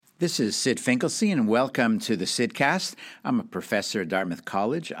This is Sid Finkelstein, and welcome to the Sidcast. I'm a professor at Dartmouth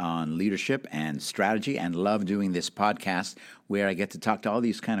College on leadership and strategy, and love doing this podcast where I get to talk to all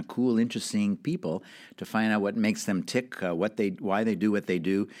these kind of cool, interesting people to find out what makes them tick, why they do what they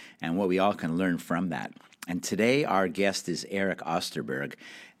do, and what we all can learn from that. And today our guest is Erich Osterberg,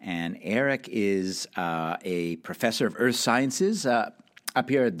 and Erich is a professor of earth sciences up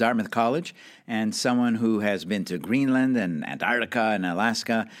here at Dartmouth College, and someone who has been to Greenland and Antarctica and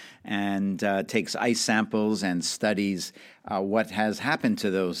Alaska and takes ice samples and studies what has happened to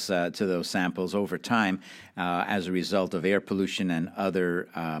those samples over time as a result of air pollution and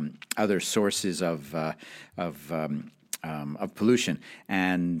other sources of pollution.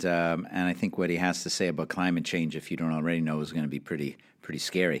 And I think what he has to say about climate change, if you don't already know, is going to be pretty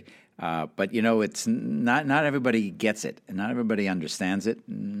scary. But you know, it's not everybody gets it, and not everybody understands it.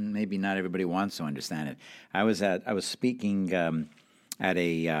 Maybe not everybody wants to understand it. I was speaking at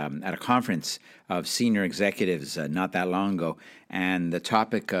a conference of senior executives not that long ago, and the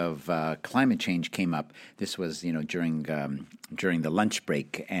topic of climate change came up. This was during the lunch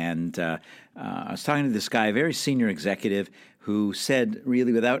break, and I was talking to this guy, a very senior executive, who said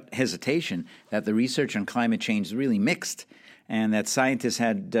really without hesitation that the research on climate change is really mixed, and that scientists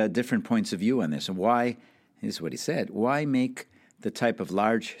had different points of view on this. And why, this is what he said, why make the type of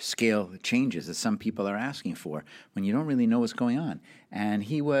large-scale changes that some people are asking for when you don't really know what's going on? And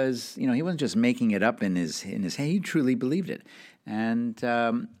he was, he wasn't just making it up in his head. He truly believed it. And,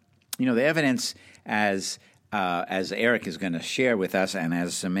 the evidence, as Erich is going to share with us, and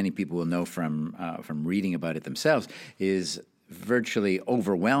as so many people will know from reading about it themselves, is virtually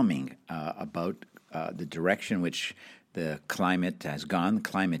overwhelming about the direction which the climate has gone, the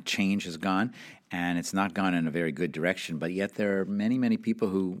climate change has gone, and it's not gone in a very good direction. But yet there are many, many people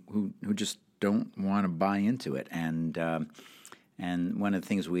who just don't want to buy into it. And one of the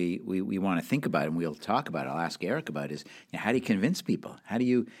things we want to think about, and we'll talk about, I'll ask Erich about, is how do you convince people? How do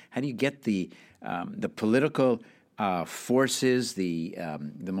you get the political forces, the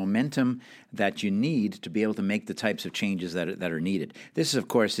momentum that you need to be able to make the types of changes that are needed? This, of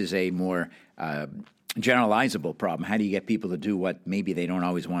course, is a more generalizable problem. How do you get people to do what maybe they don't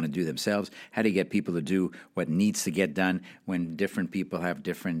always want to do themselves? How do you get people to do what needs to get done when different people have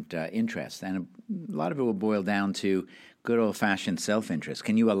different interests? And a lot of it will boil down to good old-fashioned self-interest.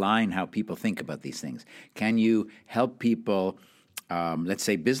 Can you align how people think about these things? Can you help people, let's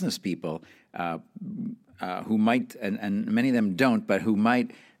say business people, who might, and many of them don't, but who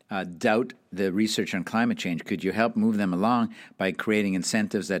might doubt the research on climate change? Could you help move them along by creating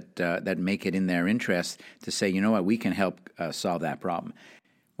incentives that make it in their interest to say, you know what, we can help solve that problem?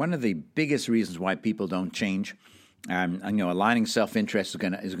 One of the biggest reasons why people don't change, aligning self-interest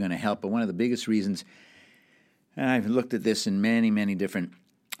is going to help, but one of the biggest reasons, and I've looked at this in many, many different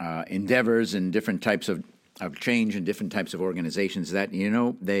endeavors and different types of change and different types of organizations, that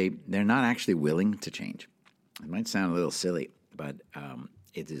they're not actually willing to change. It might sound a little silly, but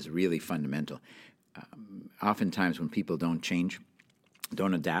it is really fundamental. Oftentimes when people don't change,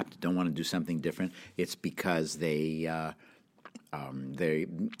 don't adapt, don't want to do something different, it's because they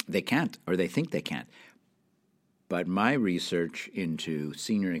can't, or they think they can't. But my research into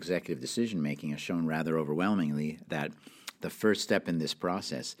senior executive decision-making has shown rather overwhelmingly that the first step in this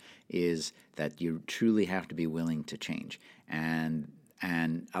process is that you truly have to be willing to change.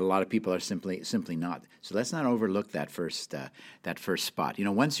 And a lot of people are simply not. So let's not overlook that first spot.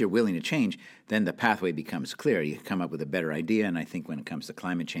 Once you're willing to change, then the pathway becomes clear. You come up with a better idea, and I think when it comes to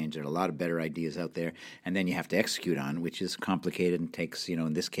climate change, there are a lot of better ideas out there, and then you have to execute on, which is complicated and takes,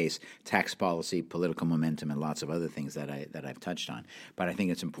 in this case, tax policy, political momentum, and lots of other things that I've touched on. But I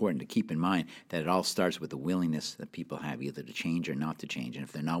think it's important to keep in mind that it all starts with the willingness that people have, either to change or not to change. And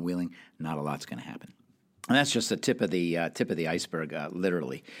if they're not willing, not a lot's going to happen. And that's just the tip of the iceberg,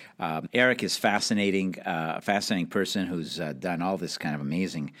 literally. Erich is fascinating person who's done all this kind of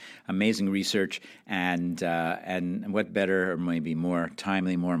amazing research, and what better or maybe more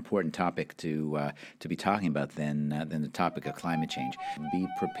timely, more important topic to be talking about than the topic of climate change. Be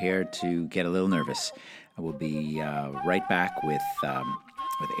prepared to get a little nervous. We'll be right back with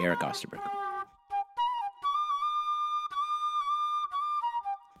Erich Osterberg.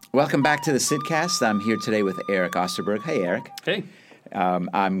 Welcome back to the Sidcast. I'm here today with Erich Osterberg. Hey, Erich. Hey.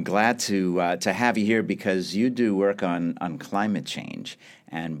 I'm glad to have you here because you do work on climate change,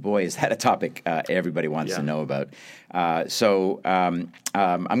 and boy, is that a topic everybody wants to know about. So I'm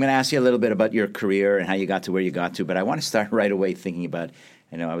going to ask you a little bit about your career and how you got to where you got to, but I want to start right away thinking about.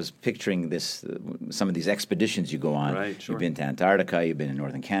 I was picturing this, some of these expeditions you go on. Right, sure. You've been to Antarctica, you've been in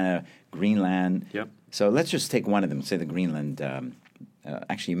northern Canada, Greenland. Yep. So let's just take one of them, say the Greenland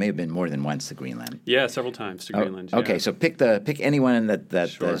Actually, you may have been more than once to Greenland. Yeah, several times to Greenland. Yeah. Okay, so pick anyone that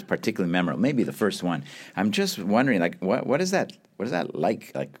Sure. is particularly memorable. Maybe the first one. I'm just wondering, like, what is that? What is that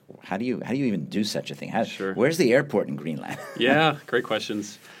like? Like, how do you even do such a thing? Sure. Where's the airport in Greenland? Yeah, great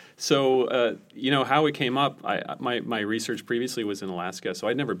questions. So, how it came up, my research previously was in Alaska, so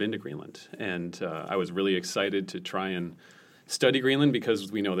I'd never been to Greenland. And I was really excited to try and study Greenland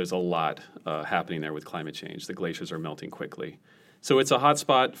because we know there's a lot happening there with climate change. The glaciers are melting quickly. So it's a hot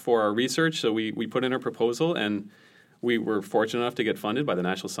spot for our research. So we put in a proposal, and we were fortunate enough to get funded by the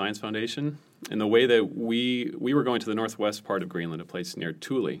National Science Foundation. And the way that we were going to the northwest part of Greenland, a place near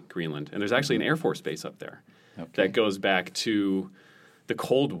Thule, Greenland. And there's actually an Air Force base up there that goes back to the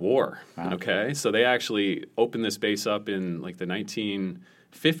Cold War. Wow. Okay, so they actually opened this base up in like the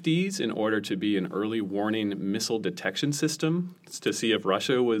 1950s in order to be an early warning missile detection system to see if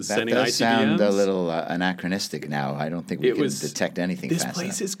Russia was sending ICBMs. That does sound a little anachronistic now. I don't think we can detect anything fast enough. This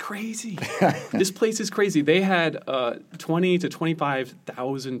place is crazy. This place is crazy. They had 20 to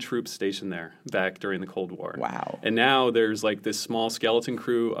 25,000 troops stationed there back during the Cold War. Wow. And now there's like this small skeleton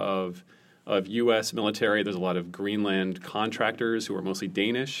crew of U.S. military. There's a lot of Greenland contractors who are mostly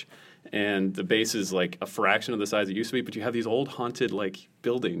Danish. And the base is like a fraction of the size it used to be, but you have these old haunted like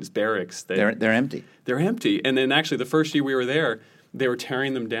buildings, barracks. They're empty. They're empty. And then actually the first year we were there, they were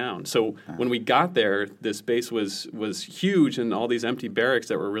tearing them down. So when we got there, this base was huge and all these empty barracks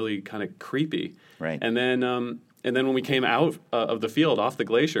that were really kind of creepy. Right. And then when we came out of the field off the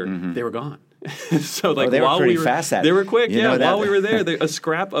glacier, they were gone. So like they were while pretty we were fast at it. They were quick. You know that. While we were there,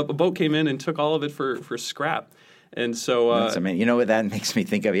 a boat came in and took all of it for scrap. And so, That's amazing. You know what that makes me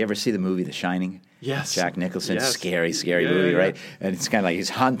think of? You ever see the movie The Shining? Yes. Jack Nicholson, Yes. scary Yeah, movie, yeah. right? And it's kind of like he's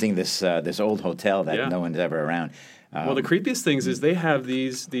haunting this old hotel that Yeah. no one's ever around. Well, the creepiest things is they have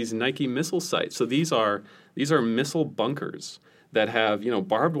these Nike missile sites. So these are missile bunkers that have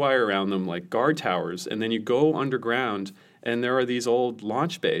barbed wire around them like guard towers, and then you go underground. And there are these old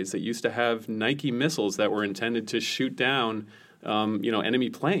launch bays that used to have Nike missiles that were intended to shoot down, enemy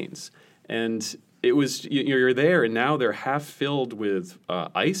planes. And it was you're there, and now they're half filled with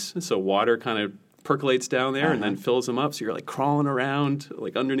ice, so water kind of percolates down there and then fills them up. So you're like crawling around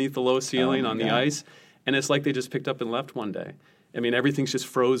like underneath the low ceiling on the ice, and it's like they just picked up and left one day. I mean, everything's just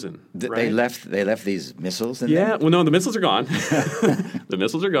frozen. They left these missiles in Yeah, there? well, no, the missiles are gone. The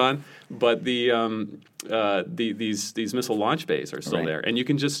missiles are gone, but these missile launch bays are still Right. there, and you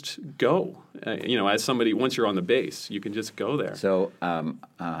can just go. As somebody, once you're on the base, you can just go there. So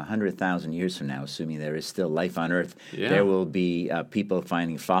 100,000 years from now, assuming there is still life on Earth, Yeah. there will be people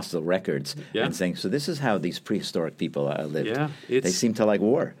finding fossil records Yeah. and saying, so this is how these prehistoric people lived. Yeah, they seem to like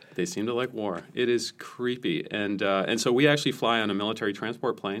war. They seem to like war. It is creepy, and so we actually fly on a military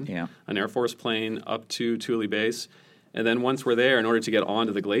transport plane, an Air Force plane, up to Thule Base, and then once we're there, in order to get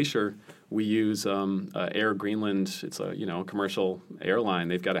onto the glacier, we use Air Greenland. It's a commercial airline.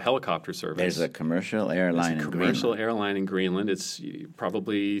 They've got a helicopter service. There's a commercial airline in Greenland. Commercial airline in Greenland. It's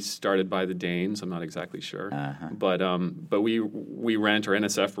probably started by the Danes. I'm not exactly sure, but we rent, or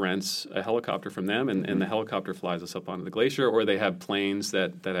NSF rents a helicopter from them, and the helicopter flies us up onto the glacier. Or they have planes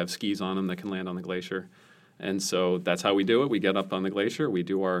that have skis on them that can land on the glacier, and so that's how we do it. We get up on the glacier. We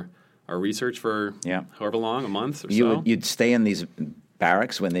do our research for however long, a month or so. You'd stay in these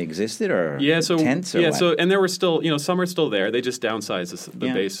barracks when they existed, or tents? Or what? And there were still, some are still there. They just downsized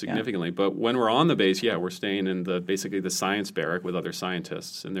the base significantly. But when we're on the base, we're staying in basically the science barrack with other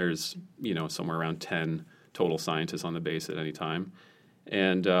scientists, and there's somewhere around 10 total scientists on the base at any time.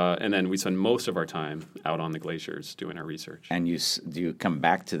 And then we spend most of our time out on the glaciers doing our research. And do you come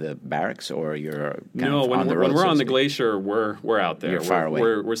back to the barracks, or you're when we're on the glacier, we're out there. You're far away.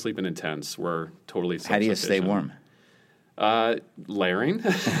 We're sleeping in tents. We're totally self-sufficient. How do you stay warm? Layering,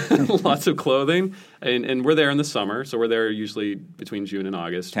 lots of clothing, and we're there in the summer, so we're there usually between June and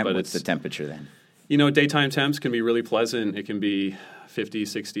August. What's the temperature then? Daytime temps can be really pleasant. It can be 50,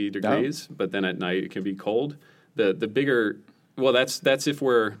 60 degrees, but then at night it can be cold. The bigger, well, that's if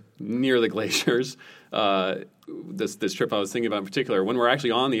we're near the glaciers. This trip I was thinking about in particular, when we're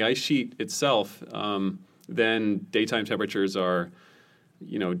actually on the ice sheet itself, then daytime temperatures are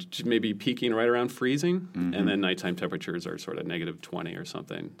maybe peaking right around freezing, and then nighttime temperatures are sort of -20 or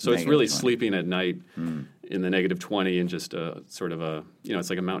something. So it's really sleeping at night in the -20 and just sort of it's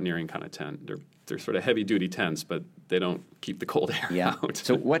like a mountaineering kind of tent. They're sort of heavy-duty tents, but they don't keep the cold air out.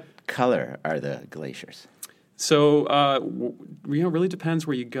 So what color are the glaciers? So really depends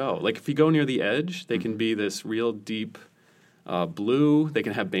where you go. Like if you go near the edge, they can be this real deep blue. They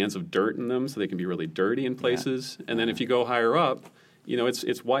can have bands of dirt in them, so they can be really dirty in places. And then if you go higher up,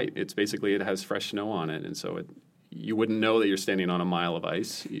 it's white. It's basically, it has fresh snow on it, and so you wouldn't know that you're standing on a mile of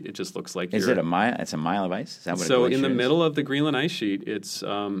ice. It just looks like Is it a mile? It's a mile of ice? Is that what so a glacier in the is? middle of the Greenland ice sheet, it's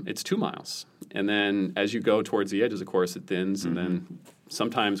 2 miles. And then as you go towards the edges, of course, it thins. And then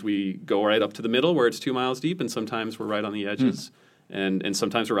sometimes we go right up to the middle where it's 2 miles deep, and sometimes we're right on the edges. And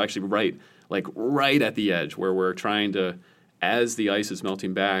sometimes we're actually right at the edge where we're trying to, as the ice is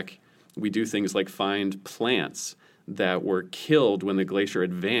melting back, we do things like find plants that were killed when the glacier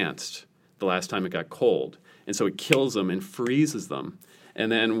advanced the last time it got cold. And so it kills them and freezes them.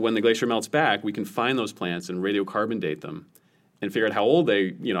 And then when the glacier melts back, we can find those plants and radiocarbon date them and figure out how old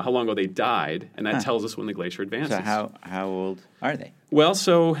how long ago they died, and that tells us when the glacier advances. So how old are they? Well,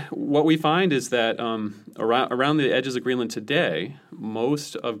 so what we find is that around the edges of Greenland today,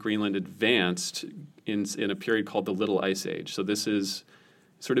 most of Greenland advanced in a period called the Little Ice Age. So this is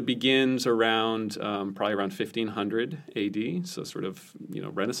sort of begins around probably around 1500 AD, so sort of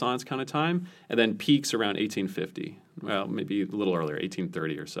Renaissance kind of time, and then peaks around 1850. Well, maybe a little earlier,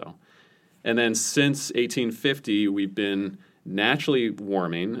 1830 or so. And then since 1850, we've been naturally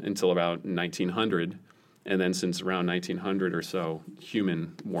warming until about 1900. And then since around 1900 or so,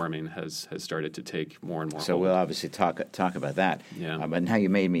 human warming has started to take more and more So hold. we'll obviously talk about that. Yeah. But now you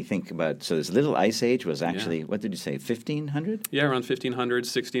made me think about, so this Little Ice Age was actually, what did you say, 1500? Yeah, around 1500,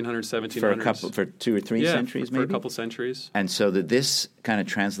 1600, 1700. For 2 or 3 centuries for maybe? a couple centuries. And so did this kind of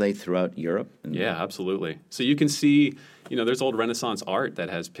translate throughout Europe? Yeah, absolutely. So you can see, there's old Renaissance art that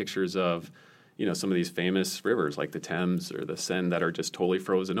has pictures of, some of these famous rivers like the Thames or the Seine that are just totally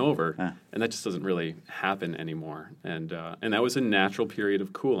frozen over, and that just doesn't really happen anymore. And that was a natural period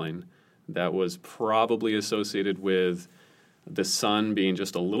of cooling that was probably associated with the sun being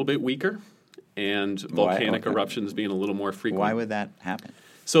just a little bit weaker and volcanic eruptions being a little more frequent. Why would that happen?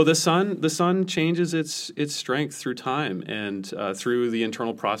 So the sun changes its strength through time and through the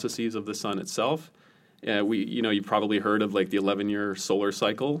internal processes of the sun itself. You've probably heard of like the 11-year solar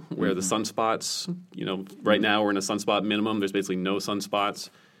cycle where the sunspots, right now we're in a sunspot minimum. There's basically no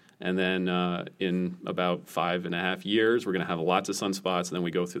sunspots. And then in about 5.5 years, we're going to have lots of sunspots. And then we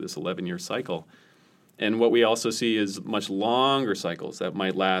go through this 11-year cycle. And what we also see is much longer cycles that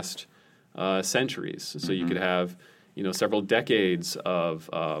might last centuries. So you could have, several decades of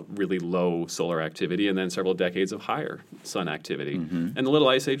really low solar activity and then several decades of higher sun activity. And the Little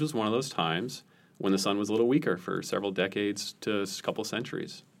Ice Age was one of those times when the sun was a little weaker for several decades to a couple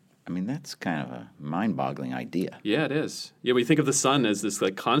centuries. I mean, that's kind of a mind-boggling idea. Yeah, it is. Yeah, we think of the sun as this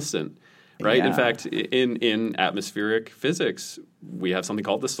like constant, right? Yeah. In fact, in atmospheric physics, we have something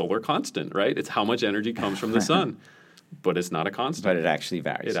called the solar constant, right? It's how much energy comes from the sun, but it's not a constant. But it actually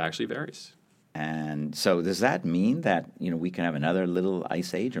varies. It actually varies. And so does that mean that, we can have another little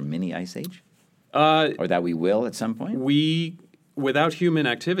ice age or mini ice age? Or that we will at some point? Without human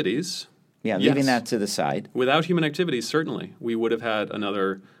activities... Yeah, yes. leaving that to the side. Without human activities, certainly, we would have had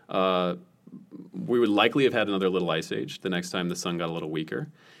another. We would likely have had another little ice age the next time the sun got a little weaker,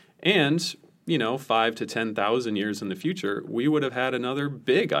 and 5 to 10,000 years in the future, we would have had another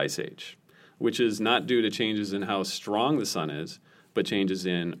big ice age, which is not due to changes in how strong the sun is, but changes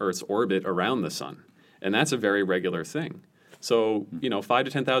in Earth's orbit around the sun, and that's a very regular thing. So 5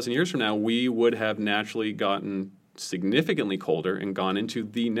 to 10,000 years from now, we would have naturally gotten significantly colder and gone into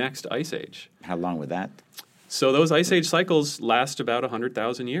the next ice age. How long would that? So those ice age cycles last about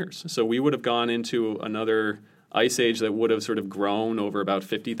 100,000 years. So we would have gone into another ice age that would have sort of grown over about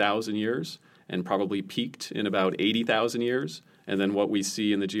 50,000 years and probably peaked in about 80,000 years. And then what we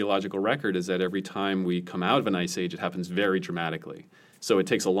see in the geological record is that every time we come out of an ice age, it happens very dramatically. So it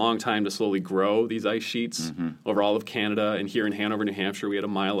takes a long time to slowly grow these ice sheets over all of Canada. And here in Hanover, New Hampshire, we had a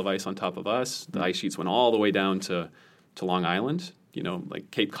mile of ice on top of us. The ice sheets went all the way down to Long Island.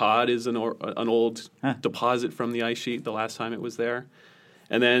 Like Cape Cod is an old deposit from the ice sheet the last time it was there.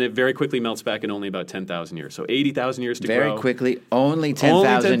 And then it very quickly melts back in only about 10,000 years. So 80,000 years to grow. Very quickly, only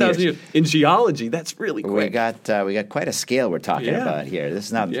 10,000 years. In geology, that's really quick. We got quite a scale we're talking about here. This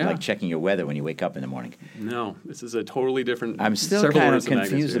is not like checking your weather when you wake up in the morning. No, this is a totally different. I'm still kind of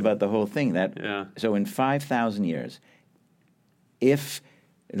confused about the whole thing. So in 5,000 years, if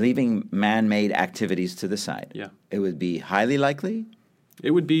leaving man-made activities to the side, it would be highly likely?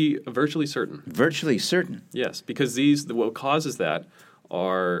 It would be virtually certain. Virtually certain? Yes, because what causes that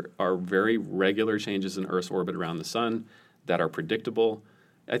are very regular changes in Earth's orbit around the sun that are predictable.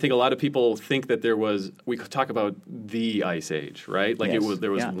 I think a lot of people think that we could talk about the ice age, right? Like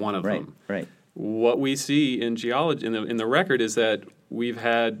there was one of them. Right. What we see in geology, in the record, is that we've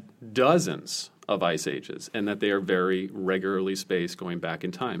had dozens of ice ages and that they are very regularly spaced going back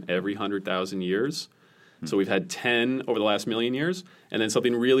in time. Every 100,000 years, So we've had 10 over the last million years, and then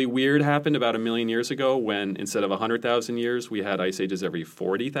something really weird happened about 1 million years ago when instead of 100,000 years, we had ice ages every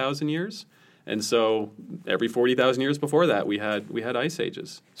 40,000 years. And so every 40,000 years before that, we had ice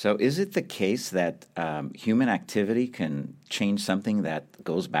ages. So is it the case that human activity can change something that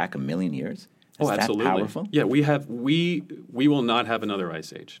goes back 1 million years? Is absolutely. that powerful? Yeah, we will not have another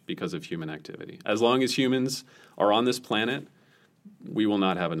ice age because of human activity. As long as humans are on this planet, we will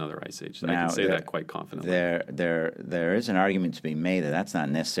not have another ice age. Now, I can say that quite confidently. There is an argument to be made that that's not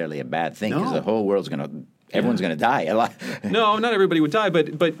necessarily a bad thing because No. the whole world's going to, everyone's going to die a lot. No, not everybody would die,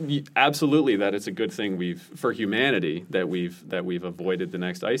 but absolutely that it's a good thing for humanity that we've avoided the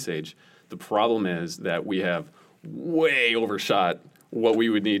next ice age. The problem is that we have way overshot what we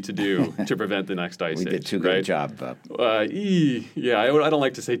would need to do to prevent the next ice age. We did too good a job. I don't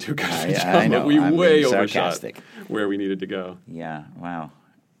like to say too good a job, I know. but we I'm way being overshot sarcastic. where we needed to go. Yeah, wow.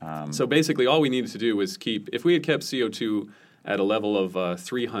 So basically all we needed to do was if we had kept CO2 at a level of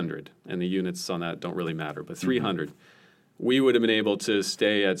 300, and the units on that don't really matter, but 300, we would have been able to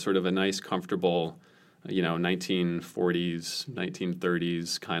stay at sort of a nice, comfortable, 1940s,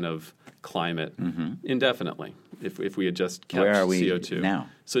 1930s kind of climate indefinitely if we had just kept Where are we CO2. now?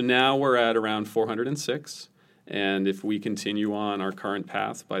 So now we're at around 406, and if we continue on our current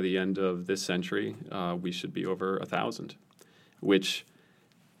path by the end of this century, we should be over 1,000, which,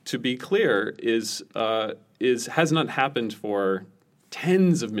 to be clear, has not happened for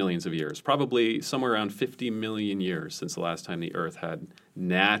tens of millions of years, probably somewhere around 50 million years since the last time the Earth had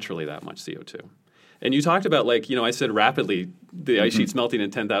naturally that much CO2. And you talked about, I said rapidly, the ice sheet's melting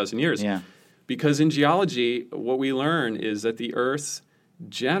in 10,000 years. Yeah. Because in geology, what we learn is that the Earth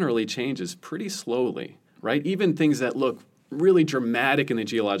generally changes pretty slowly, right? Even things that look really dramatic in the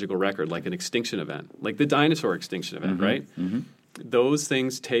geological record, like an extinction event, like the dinosaur extinction event, right? Those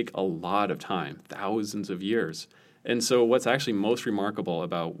things take a lot of time, thousands of years. And so what's actually most remarkable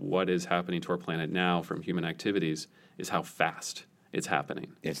about what is happening to our planet now from human activities is how fast it's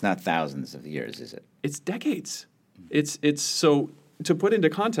happening. It's not thousands of years, is it? It's decades. It's so, to put into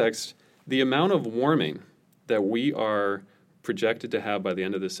context, the amount of warming that we are projected to have by the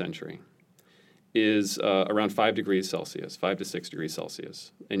end of this century is around 5 degrees Celsius, 5 to 6 degrees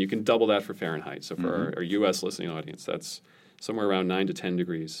Celsius. And you can double that for Fahrenheit. So for our U.S. listening audience, that's somewhere around 9 to 10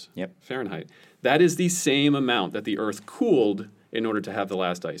 degrees Fahrenheit. That is the same amount that the Earth cooled in order to have the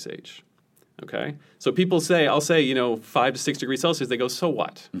last ice age. Okay? So people say, I'll say, 5 to 6 degrees Celsius. They go, so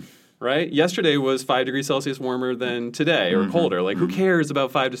what? Right? Yesterday was 5 degrees Celsius warmer than today or colder. Who cares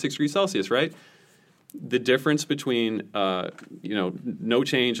about 5 to 6 degrees Celsius, right? The difference between, no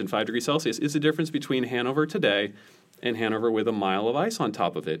change and 5 degrees Celsius is the difference between Hanover today and Hanover with a mile of ice on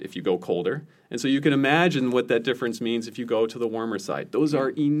top of it if you go colder. And so you can imagine what that difference means if you go to the warmer side. Those are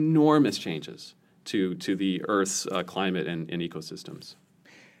enormous changes to the Earth's climate and ecosystems.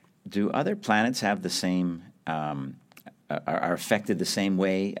 Do other planets have the same, are affected the same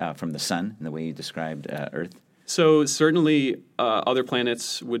way from the sun, in the way you described Earth? So certainly other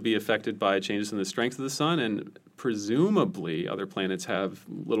planets would be affected by changes in the strength of the sun, and presumably other planets have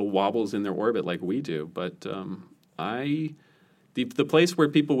little wobbles in their orbit like we do. But the place where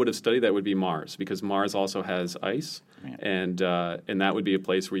people would have studied that would be Mars, because Mars also has ice, and that would be a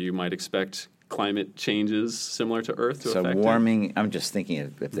place where you might expect climate changes similar to Earth to affect warming, I'm just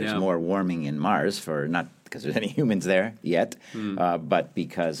thinking if there's more warming in Mars, not because there's any humans there yet, but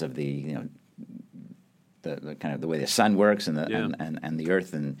because of the kind of the way the sun works and the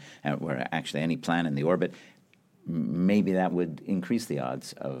Earth and where actually any planet in the orbit, maybe that would increase the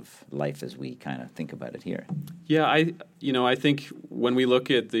odds of life as we kind of think about it here. Yeah, I think when we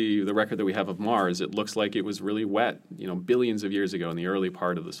look at the record that we have of Mars, it looks like it was really wet, billions of years ago in the early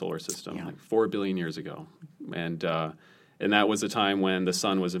part of the solar system, like 4 billion years ago. And that was a time when the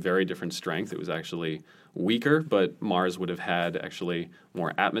sun was a very different strength. It was actually weaker, but Mars would have had actually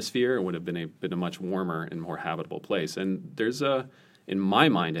more atmosphere and would have been a much warmer and more habitable place. And there's in my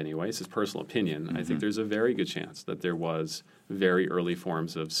mind anyway, this is personal opinion, I think there's a very good chance that there was very early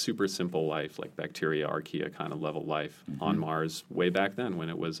forms of super simple life, like bacteria, archaea kind of level life on Mars way back then when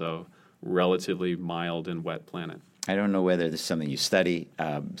it was a relatively mild and wet planet. I don't know whether this is something you study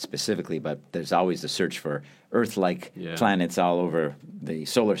specifically, but there's always the search for Earth-like planets all over the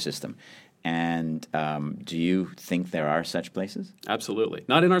solar system. And do you think there are such places? Absolutely.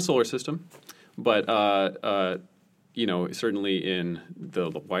 Not in our solar system, but certainly in the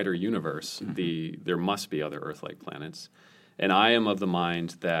wider universe, there must be other Earth-like planets. And I am of the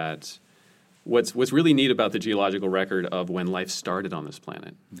mind that what's really neat about the geological record of when life started on this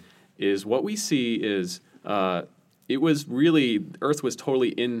planet is what we see is Earth was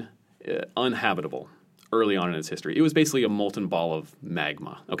totally uninhabitable early on in its history. It was basically a molten ball of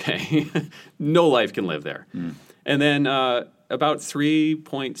magma, okay? No life can live there. And then about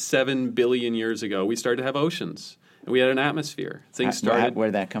 3.7 billion years ago, we started to have oceans. And we had an atmosphere. Things started. Where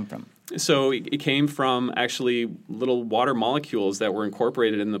did that come from? So it came from actually little water molecules that were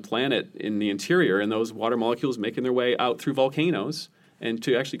incorporated in the planet in the interior, and those water molecules making their way out through volcanoes and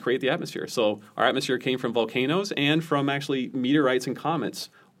to actually create the atmosphere. So our atmosphere came from volcanoes and from actually meteorites and comets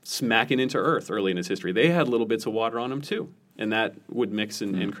smacking into Earth early in its history. They had little bits of water on them too, and that would mix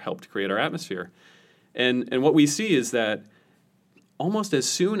and help to create our atmosphere. And what we see is that almost as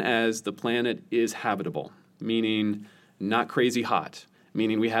soon as the planet is habitable, meaning not crazy hot,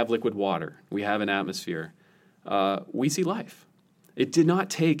 meaning we have liquid water, we have an atmosphere, we see life. It did not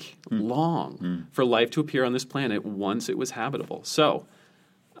take long for life to appear on this planet once it was habitable. So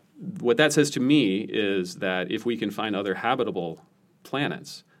what that says to me is that if we can find other habitable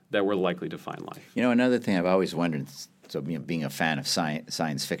planets, that we're likely to find life. You know, another thing I've always wondered, so being a fan of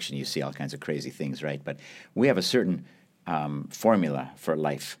science fiction, you see all kinds of crazy things, right? But we have a certain formula for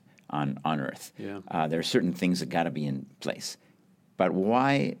life on Earth. Yeah. There are certain things that got to be in place. But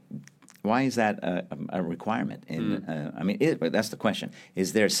why is that a requirement? I mean, that's the question.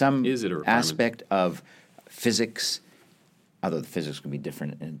 Is there some aspect of physics, although the physics can be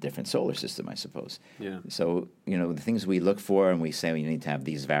different in a different solar system, I suppose. Yeah. So, you know, the things we look for and we say we need to have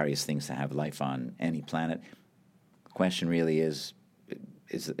these various things to have life on any planet. The question really is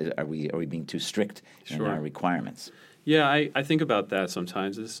are we being too strict in our requirements? Yeah, I think about that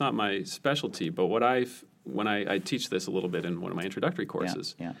sometimes. It's not my specialty, but when I teach this a little bit in one of my introductory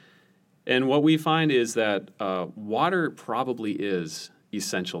courses. Yeah. And what we find is that water probably is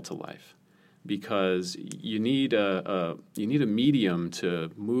essential to life, because you need a medium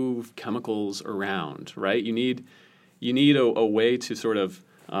to move chemicals around, right? You need a way to sort of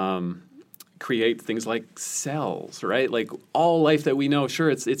create things like cells, right? Like all life that we know,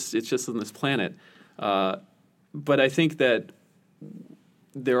 sure, it's just on this planet, but I think that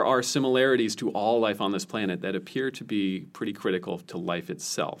there are similarities to all life on this planet that appear to be pretty critical to life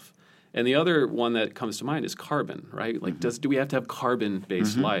itself. And the other one that comes to mind is carbon, right? Like, do we have to have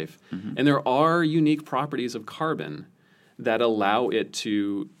carbon-based life? And there are unique properties of carbon that allow it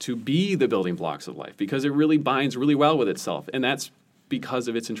to be the building blocks of life, because it really binds really well with itself. And that's because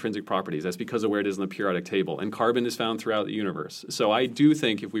of its intrinsic properties. That's because of where it is in the periodic table. And carbon is found throughout the universe. So I do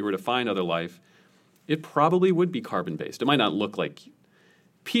think if we were to find other life, it probably would be carbon-based. It might not look like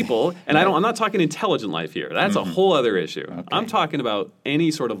people, and I'm not talking intelligent life here. That's a whole other issue. Okay. I'm talking about any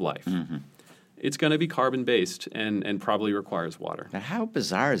sort of life. It's going to be carbon-based and probably requires water. Now, how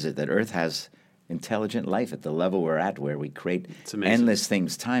bizarre is it that Earth has intelligent life at the level we're at, where we create endless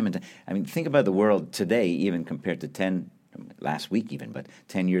things time and time? I mean, think about the world today, even compared to last week even, but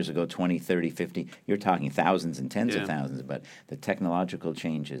 10 years ago, 20, 30, 50, you're talking thousands and tens of thousands. But the technological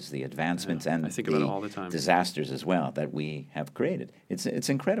changes, the advancements, and I think about it all the time. Disasters as well that we have created. It's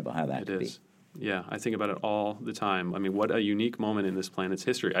incredible how that could be. Yeah, I think about it all the time. I mean, what a unique moment in this planet's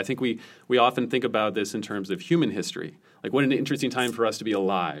history. I think we often think about this in terms of human history. Like, what an interesting time for us to be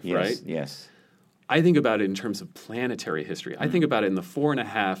alive, right? Yes. I think about it in terms of planetary history. I think about it in the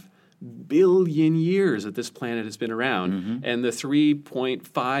 4.5 billion years that this planet has been around, and the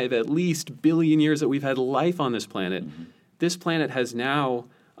 3.5 at least billion years that we've had life on this planet. This planet has now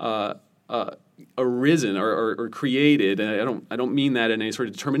arisen or created, and I don't mean that in any sort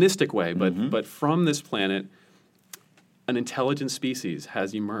of deterministic way, but from this planet, an intelligent species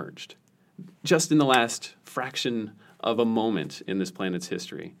has emerged just in the last fraction of a moment in this planet's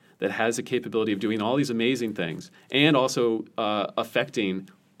history that has the capability of doing all these amazing things and also affecting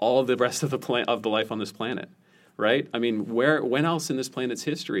all the rest of the life on this planet, right? I mean, when else in this planet's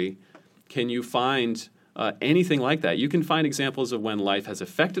history can you find anything like that? You can find examples of when life has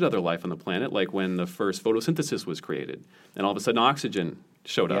affected other life on the planet, like when the first photosynthesis was created, and all of a sudden oxygen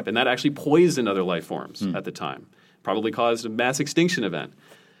showed up, and that actually poisoned other life forms at the time, probably caused a mass extinction event.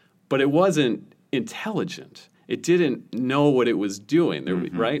 But it wasn't intelligent. It didn't know what it was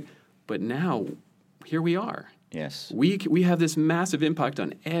doing, right? But now, here we are. Yes. We have this massive impact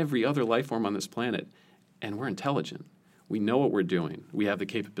on every other life form on this planet, and we're intelligent. We know what we're doing. We have the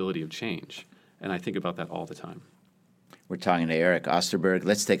capability of change, and I think about that all the time. We're talking to Erich Osterberg.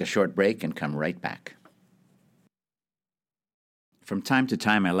 Let's take a short break and come right back. From time to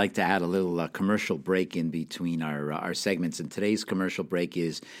time, I like to add a little commercial break in between our segments, and today's commercial break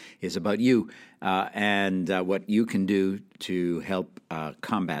is about you and what you can do to help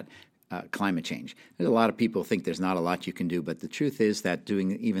combat climate change. There's a lot of people think there's not a lot you can do, but the truth is that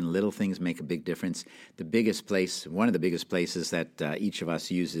doing even little things make a big difference. One of the biggest places that each of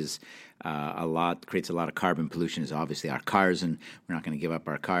us uses creates a lot of carbon pollution is obviously our cars, and we're not going to give up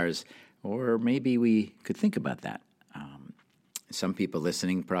our cars. Or maybe we could think about that. Some people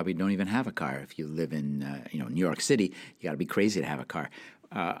listening probably don't even have a car. If you live in New York City, you got to be crazy to have a car.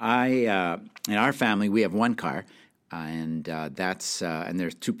 In our family, we have one car, and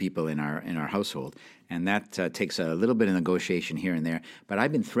there's two people in our household, and that takes a little bit of negotiation here and there. But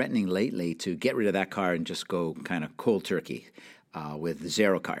I've been threatening lately to get rid of that car and just go kind of cold turkey with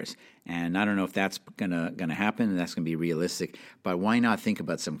zero cars. And I don't know if that's gonna happen, and that's gonna be realistic. But why not think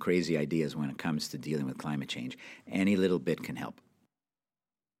about some crazy ideas when it comes to dealing with climate change? Any little bit can help.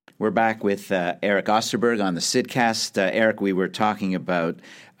 We're back with Erich Osterberg on the Sidcast. Erich, we were talking about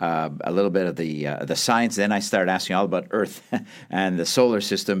a little bit of the science. Then I started asking all about Earth and the solar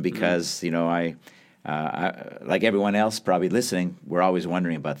system because I like everyone else probably listening, we're always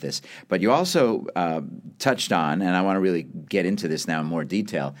wondering about this. But you also touched on, and I want to really get into this now in more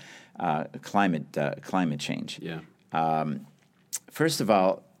detail, climate change. Yeah. First of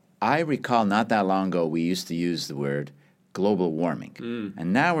all, I recall not that long ago we used to use the word global warming,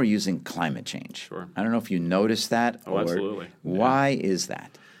 and now we're using climate change. Sure. I don't know if you noticed that. Oh, absolutely. Why is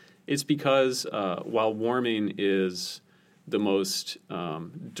that? It's because while warming is the most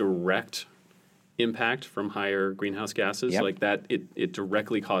direct impact from higher greenhouse gases, like that, it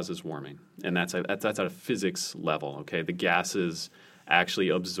directly causes warming, and that's at a physics level. Okay, the gases actually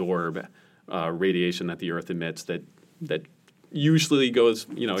absorb radiation that the Earth emits that usually goes,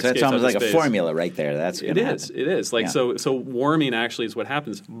 so escapes that's almost like space. A formula right there. It is. Like so warming actually is what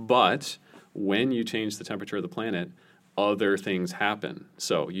happens, but when you change the temperature of the planet, other things happen.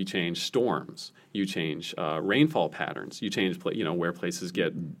 So you change storms, you change rainfall patterns, you change where places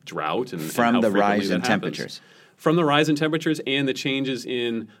get drought and from and how the rise in happens. temperatures. From the rise in temperatures and the changes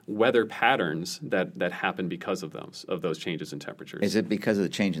in weather patterns that happen because of those changes in temperatures. Is it because of the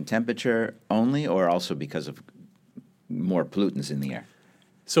change in temperature only, or also because of more pollutants in the air?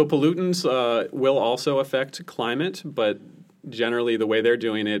 So pollutants will also affect climate, but generally the way they're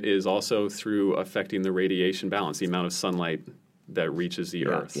doing it is also through affecting the radiation balance, the amount of sunlight that reaches the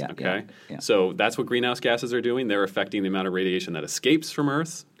Earth. Okay, so that's what greenhouse gases are doing. They're affecting the amount of radiation that escapes from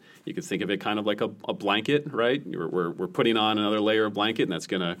Earth. You could think of it kind of like a blanket, right? We're putting on another layer of blanket, and that's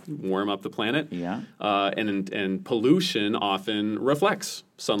going to warm up the planet. Yeah. And pollution often reflects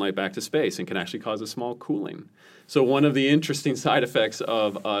sunlight back to space and can actually cause a small cooling. So one of the interesting side effects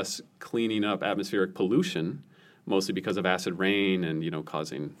of us cleaning up atmospheric pollution, mostly because of acid rain and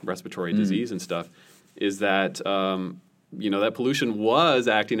causing respiratory disease and stuff, is that that pollution was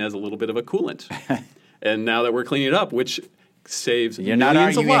acting as a little bit of a coolant, and now that we're cleaning it up, which saves You're millions not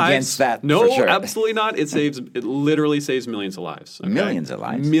arguing of lives. Against that. No, for sure. Absolutely not. It literally saves millions of lives. Okay? Millions of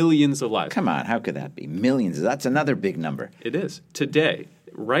lives. Millions of lives. Come on, how could that be? Millions. That's another big number. It is. Today,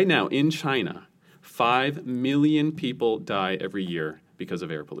 right now in China, 5 million people die every year because of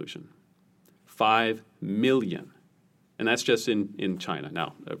air pollution. 5 million. And that's just in China.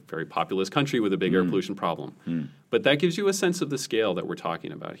 Now, a very populous country with a big air pollution problem. But that gives you a sense of the scale that we're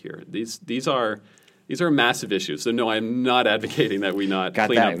talking about here. These are massive issues. So no, I'm not advocating that we not clean up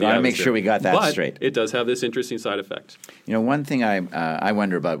the atmosphere. Got to make sure we got that but straight. It does have this interesting side effect. One thing I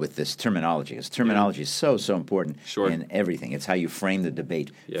wonder about with this terminology is terminology is so important in everything. It's how you frame the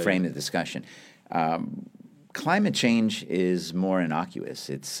debate, frame the discussion. Climate change is more innocuous.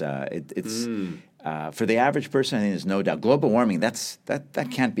 It's for the average person, I think there's no doubt. Global warming, that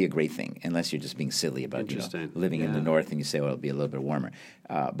can't be a great thing unless you're just being silly about living in the north and you say, well, it'll be a little bit warmer.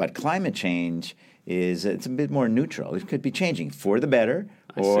 But climate change it's a bit more neutral. It could be changing for the better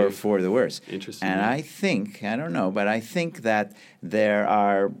or for the worse. Interesting. And I think that there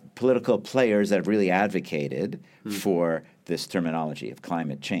are political players that have really advocated for this terminology of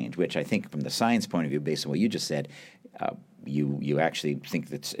climate change, which I think from the science point of view, based on what you just said, you actually think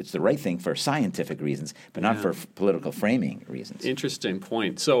that it's the right thing for scientific reasons, but not for political framing reasons. Interesting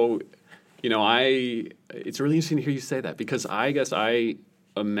point. So, it's really interesting to hear you say that because I guess I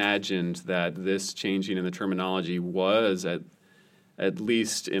imagined that this changing in the terminology was at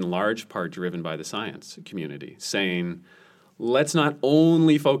least in large part driven by the science community saying, let's not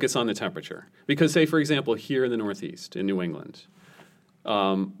only focus on the temperature. Because say, for example, here in the Northeast, in New England,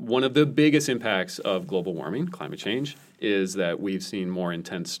 one of the biggest impacts of global warming, climate change, is that we've seen more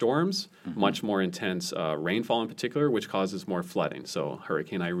intense storms, much more intense rainfall in particular, which causes more flooding. So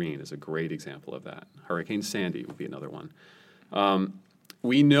Hurricane Irene is a great example of that. Hurricane Sandy would be another one.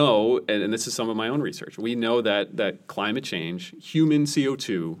 we know, and this is some of my own research, we know that climate change, human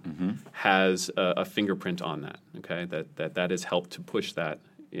CO2, has a fingerprint on that, okay? That has helped to push that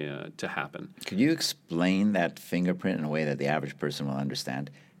to happen. Could you explain that fingerprint in a way that the average person will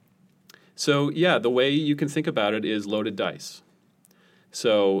understand? So, yeah, the way you can think about it is loaded dice.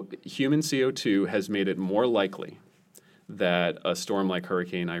 So human CO2 has made it more likely that a storm like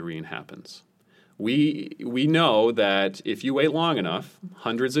Hurricane Irene happens. We know that if you wait long enough,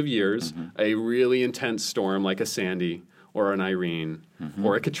 hundreds of years, a really intense storm like a Sandy or an Irene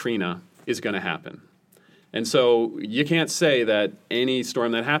or a Katrina is going to happen. And so you can't say that any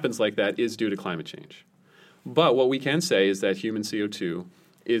storm that happens like that is due to climate change. But what we can say is that human CO2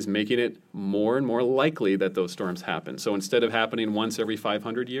 is making it more and more likely that those storms happen. So instead of happening once every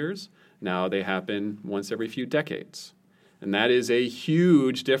 500 years, now they happen once every few decades. And that is a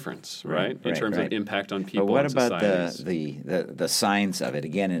huge difference, right? In terms of impact on people and societies. But what about the science of it?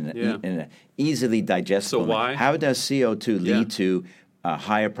 Again, in an easily digestible. So why? How does CO2 lead to a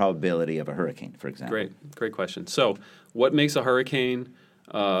higher probability of a hurricane, for example? Great question. So what makes a hurricane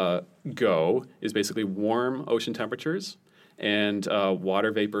go is basically warm ocean temperatures and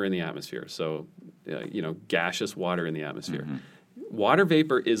water vapor in the atmosphere. So, gaseous water in the atmosphere. Water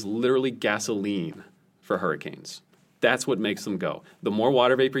vapor is literally gasoline for hurricanes. That's what makes them go. The more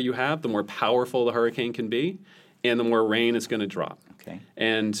water vapor you have, the more powerful the hurricane can be, and the more rain it's going to drop. Okay.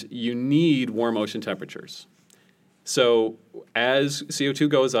 And you need warm ocean temperatures. So as CO2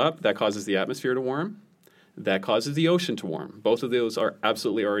 goes up, that causes the atmosphere to warm. That causes the ocean to warm. Both of those are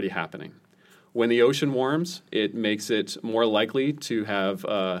absolutely already happening. When the ocean warms, it makes it more likely to have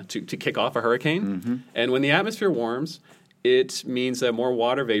to kick off a hurricane. And when the atmosphere warms, it means that more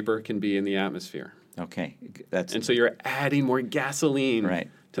water vapor can be in the atmosphere. Okay, and so you're adding more gasoline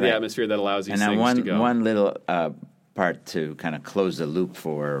to the atmosphere that allows these things to go. And one little part to kind of close the loop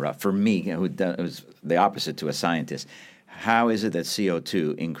for me, who was the opposite to a scientist. How is it that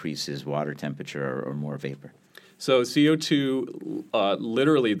CO2 increases water temperature or more vapor? So CO2,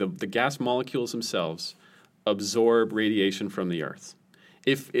 literally the gas molecules themselves absorb radiation from the Earth.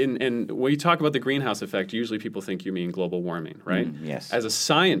 And when you talk about the greenhouse effect, usually people think you mean global warming, right? Yes. As a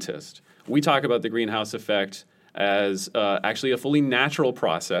scientist, we talk about the greenhouse effect as actually a fully natural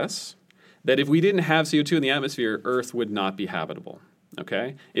process that if we didn't have CO2 in the atmosphere, Earth would not be habitable.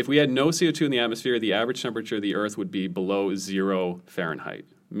 Okay? If we had no CO2 in the atmosphere, the average temperature of the Earth would be below 0 Fahrenheit,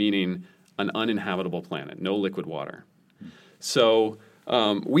 meaning an uninhabitable planet, no liquid water. So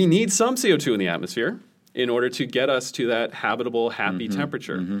we need some CO2 in the atmosphere in order to get us to that habitable, happy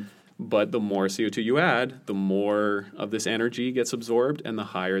temperature. But the more CO2 you add, the more of this energy gets absorbed and the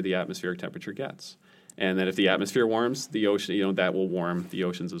higher the atmospheric temperature gets. And then if the atmosphere warms, the ocean, that will warm the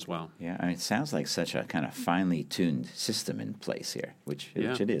oceans as well. Yeah, I mean, it sounds like such a kind of finely tuned system in place here, which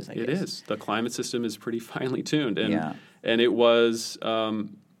it is, I guess. It is. The climate system is pretty finely tuned. And it was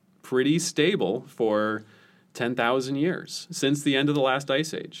pretty stable for 10,000 years, since the end of the last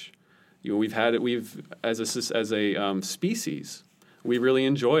ice age. We've as a species, we really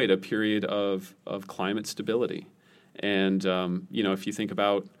enjoyed a period of climate stability. And, if you think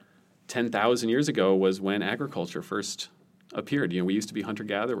about 10,000 years ago was when agriculture first appeared. We used to be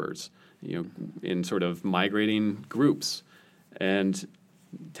hunter-gatherers, in sort of migrating groups. And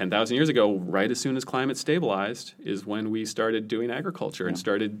 10,000 years ago, right as soon as climate stabilized, is when we started doing agriculture and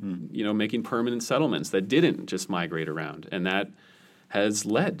started, making permanent settlements that didn't just migrate around. And that has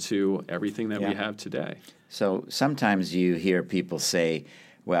led to everything that we have today. So sometimes you hear people say,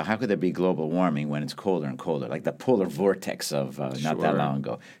 well, how could there be global warming when it's colder and colder, like the polar vortex of not that long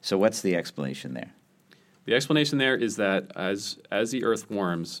ago? So what's the explanation there? The explanation there is that as the Earth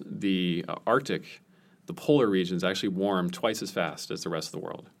warms, the Arctic, the polar regions actually warm twice as fast as the rest of the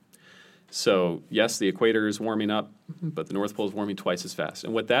world. So yes, the equator is warming up, but the North Pole is warming twice as fast.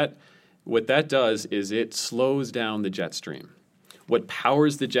 And what that does is it slows down the jet stream. What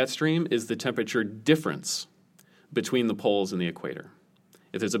powers the jet stream is the temperature difference between the poles and the equator.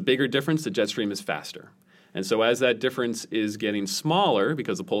 If there's a bigger difference, the jet stream is faster. And so as that difference is getting smaller,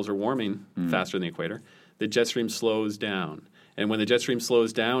 because the poles are warming faster than the equator, the jet stream slows down. And when the jet stream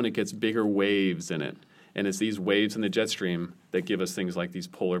slows down, it gets bigger waves in it. And it's these waves in the jet stream that give us things like these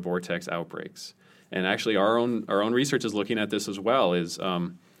polar vortex outbreaks. And actually our own research is looking at this as well, is,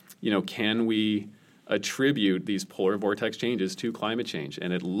 can we attribute these polar vortex changes to climate change?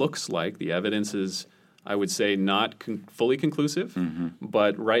 And it looks like the evidence is, I would say, not fully conclusive,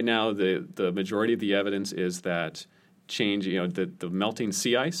 but right now the majority of the evidence is that change, the melting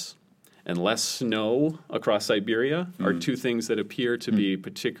sea ice and less snow across Siberia are two things that appear to be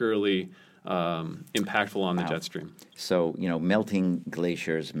particularly impactful on the jet stream. So, melting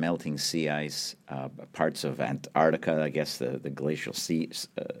glaciers, melting sea ice, parts of Antarctica, I guess the glacial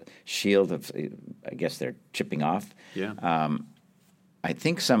shield, I guess they're chipping off. Yeah. I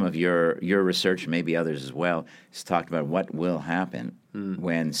think some of your research, maybe others as well, has talked about what will happen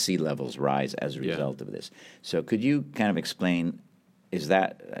when sea levels rise as a result of this. So could you kind of explain, is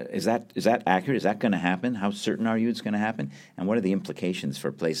that accurate? Is that going to happen? How certain are you it's going to happen? And what are the implications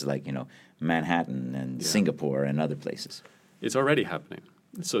for places like, Manhattan and Singapore and other places? It's already happening.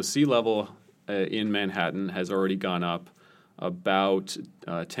 So sea level in Manhattan has already gone up about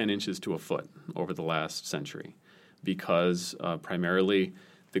 10 inches to a foot over the last century, because primarily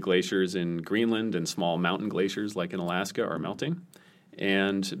the glaciers in Greenland and small mountain glaciers like in Alaska are melting.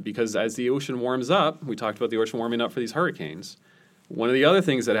 And because as the ocean warms up, we talked about the ocean warming up for these hurricanes, one of the other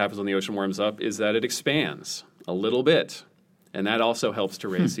things that happens when the ocean warms up is that it expands a little bit, and that also helps to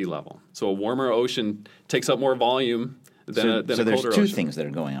raise sea level. So a warmer ocean takes up more volume than a colder ocean. So there's two things that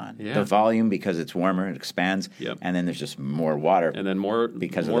are going on. Yeah. The volume, because it's warmer, it expands, and then there's just more water. And then more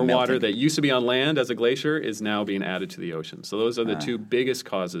water that used to be on land as a glacier is now being added to the ocean. So those are the two biggest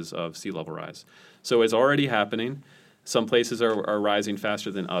causes of sea level rise. So it's already happening. Some places are rising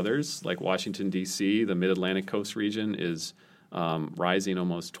faster than others, like Washington, D.C., the Mid-Atlantic coast region is rising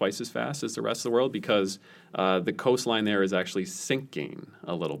almost twice as fast as the rest of the world because the coastline there is actually sinking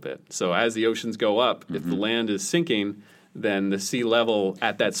a little bit. So as the oceans go up, if the land is sinking, then the sea level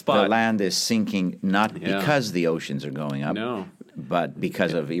at that spot... The land is sinking not because the oceans are going up, but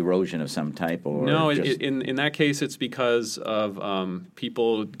because of erosion of some type? Or no, in that case, it's because of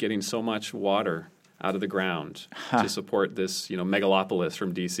people getting so much water out of the ground to support this, megalopolis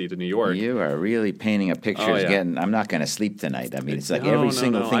from D.C. to New York. You are really painting a picture. I'm not going to sleep tonight. I mean, it's like every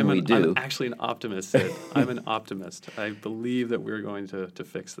single thing we do. I'm actually an optimist, Sid. I'm an optimist. I believe that we're going to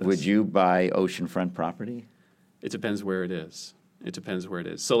fix this. Would you buy oceanfront property? It depends where it is.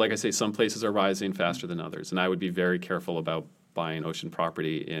 So like I say, some places are rising faster than others, and I would be very careful about buying ocean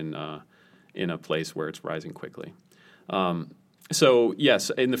property in a place where it's rising quickly. So yes,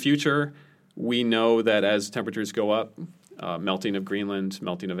 in the future, we know that as temperatures go up, melting of Greenland,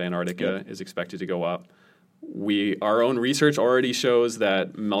 melting of Antarctica is expected to go up. Our own research already shows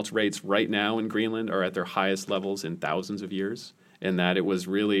that melt rates right now in Greenland are at their highest levels in thousands of years, and that it was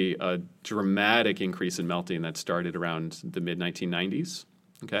really a dramatic increase in melting that started around the mid-1990s.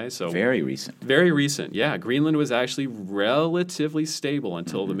 Okay, so very recent. Very recent, yeah. Greenland was actually relatively stable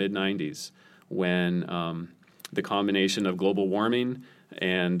until the mid-90s, when the combination of global warming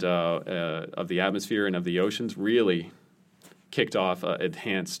and of the atmosphere and of the oceans really kicked off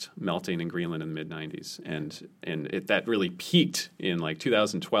enhanced melting in Greenland in the mid-90s. And that really peaked in like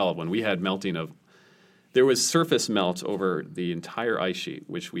 2012 when we had melting of... There was surface melt over the entire ice sheet,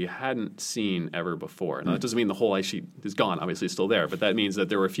 which we hadn't seen ever before. Now, that doesn't mean the whole ice sheet is gone. Obviously, it's still there. But that means that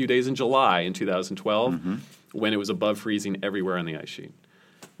there were a few days in July in 2012 when it was above freezing everywhere on the ice sheet,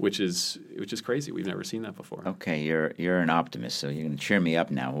 which is crazy. We've never seen that before. Okay, you're an optimist, so you're going to cheer me up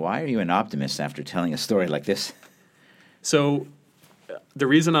now. Why are you an optimist after telling a story like this? So the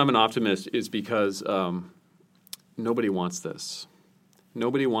reason I'm an optimist is because nobody wants this.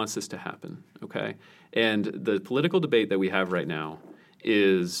 Nobody wants this to happen, okay? And the political debate that we have right now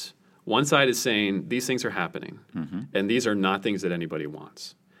is one side is saying these things are happening, and these are not things that anybody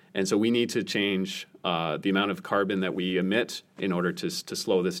wants. And so we need to change the amount of carbon that we emit in order to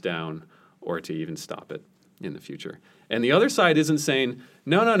slow this down or to even stop it in the future. And the other side isn't saying,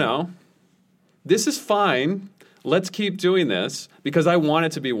 no, this is fine. Let's keep doing this because I want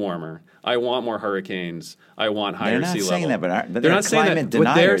it to be warmer. I want more hurricanes. I want higher sea level. They're not saying that, but they're not saying that.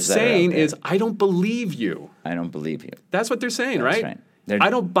 What they're saying is, I don't believe you. I don't believe you. That's what they're saying, right? I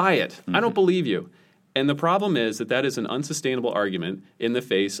don't buy it. I don't believe you. And the problem is that is an unsustainable argument in the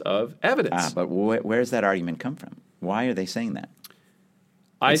face of evidence. But where does that argument come from? Why are they saying that?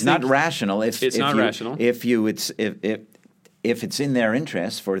 It's not rational. It's not rational. If it's in their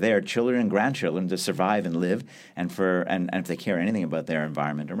interest for their children and grandchildren to survive and live, and if they care anything about their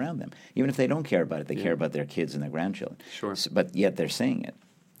environment around them, even if they don't care about it, they care about their kids and their grandchildren. Sure. But yet they're saying it.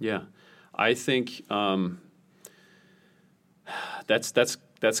 Yeah, I think that's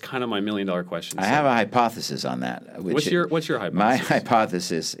kind of my $1 million question. I have a hypothesis on that. What's your hypothesis? My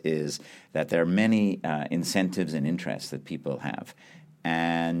hypothesis is that there are many incentives and interests that people have.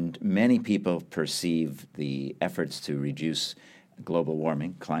 And many people perceive the efforts to reduce global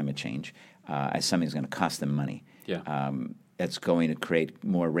warming, climate change, as something that's going to cost them money. Yeah. that's going to create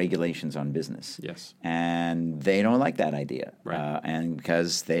more regulations on business. Yes. And they don't like that idea. Right. And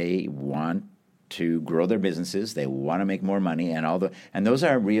because they want to grow their businesses, they want to make more money, and those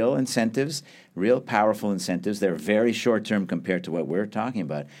are real incentives, real powerful incentives. They're very short term compared to what we're talking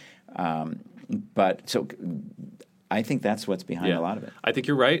about. But so I think that's what's behind a lot of it. I think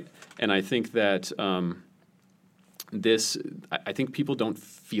you're right, and I think that I think people don't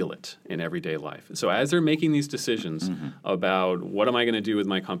feel it in everyday life. So as they're making these decisions about what am I going to do with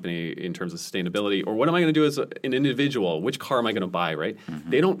my company in terms of sustainability, or what am I going to do as an individual, which car am I going to buy, right?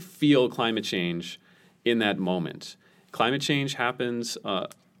 They don't feel climate change in that moment. Climate change happens,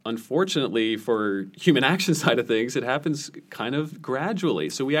 unfortunately, for human action side of things, it happens kind of gradually.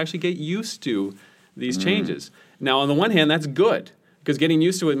 So we actually get used to these changes. Now, on the one hand, that's good, because getting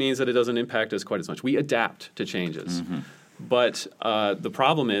used to it means that it doesn't impact us quite as much. We adapt to changes. But the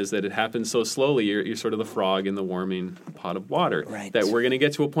problem is that it happens so slowly. You're sort of the frog in the warming pot of water. Right. That we're going to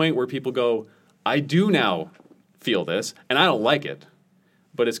get to a point where people go, I do now feel this, and I don't like it.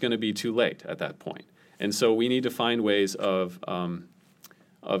 But it's going to be too late at that point. And so we need to find ways of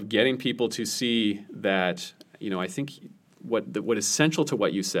getting people to see that, I think what is central to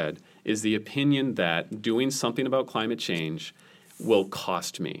what you said is the opinion that doing something about climate change will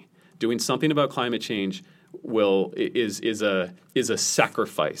cost me. Doing something about climate change is a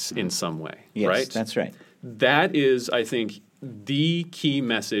sacrifice in some way. Yes, right? That's right. That is, I think, the key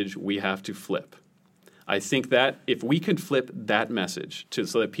message we have to flip. I think that if we could flip that message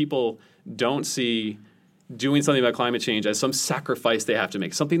so that people don't see doing something about climate change as some sacrifice they have to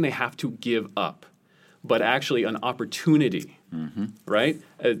make, something they have to give up, but actually an opportunity, right?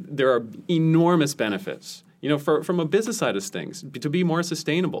 There are enormous benefits. From a business side of things, to be more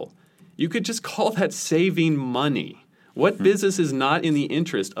sustainable, you could just call that saving money. What business is not in the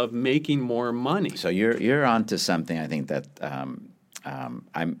interest of making more money? So you're onto something. I think that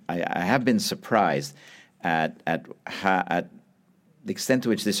I have been surprised at the extent to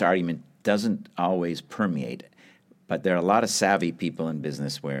which this argument doesn't always permeate. But there are a lot of savvy people in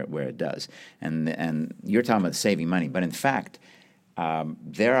business where it does. And you're talking about saving money. But in fact,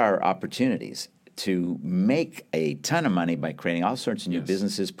 there are opportunities to make a ton of money by creating all sorts of new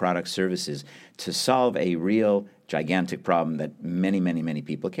businesses, products, services to solve a real gigantic problem that many, many, many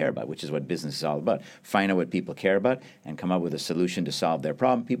people care about, which is what business is all about. Find out what people care about and come up with a solution to solve their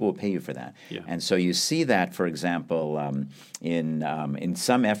problem. People will pay you for that. Yeah. And so you see that, for example, in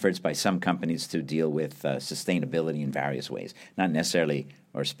some efforts by some companies to deal with sustainability in various ways, not necessarily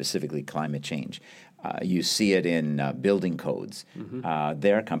or specifically climate change. You see it in building codes.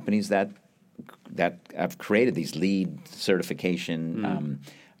 There are companies that have created these LEED certification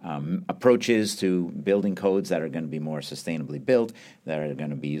approaches to building codes that are going to be more sustainably built, that are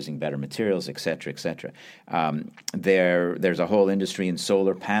going to be using better materials, et cetera, et cetera. There's a whole industry in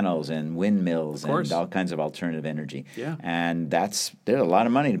solar panels and windmills and all kinds of alternative energy. Yeah. And there's a lot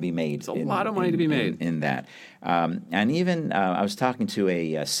of money to be made. There's a lot of money to be made in that. And even I was talking to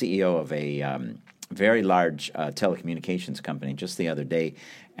a CEO of a very large telecommunications company just the other day,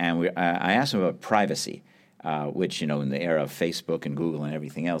 and I asked him about privacy, which, in the era of Facebook and Google and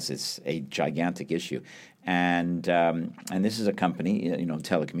everything else, is a gigantic issue. And this is a company,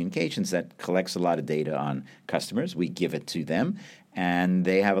 telecommunications, that collects a lot of data on customers. We give it to them, and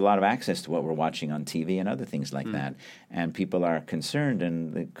they have a lot of access to what we're watching on TV and other things like that. And people are concerned,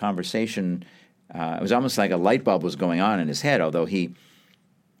 and the conversation, it was almost like a light bulb was going on in his head, although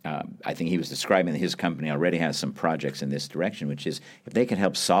I think he was describing that his company already has some projects in this direction, which is if they can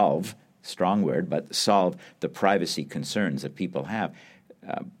help solve, strong word, but solve the privacy concerns that people have,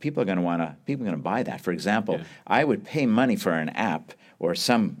 people are going to buy that. For example, I would pay money for an app or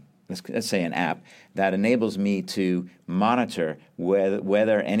let's say an app that enables me to monitor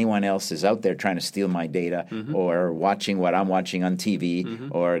whether anyone else is out there trying to steal my data or watching what I'm watching on TV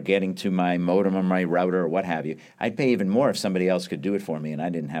or getting to my modem or my router or what have you. I'd pay even more if somebody else could do it for me and I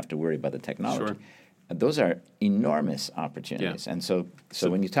didn't have to worry about the technology. Sure. Those are enormous opportunities. Yeah. And so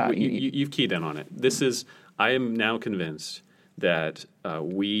when you talk... You've keyed in on it. I am now convinced that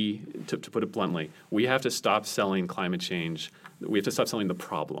to put it bluntly, we have to stop selling climate change. We have to stop selling the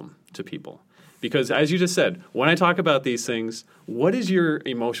problem to people. Because as you just said, when I talk about these things, what is your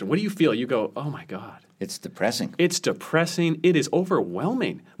emotion? What do you feel? You go, oh my God. It's depressing. It's depressing. It is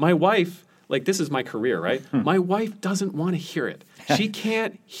overwhelming. My wife, this is my career, right? My wife doesn't want to hear it. She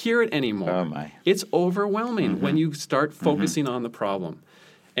can't hear it anymore. Oh my. It's overwhelming when you start focusing on the problem.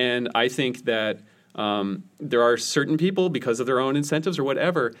 And I think that there are certain people, because of their own incentives or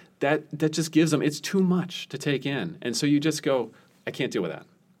whatever, that just gives them, it's too much to take in. And so you just go, I can't deal with that.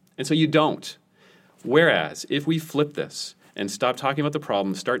 And so you don't. Whereas if we flip this and stop talking about the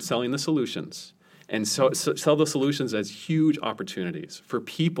problem, start selling the solutions. And so sell the solutions as huge opportunities for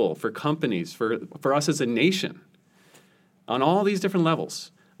people, for companies, for us as a nation, on all these different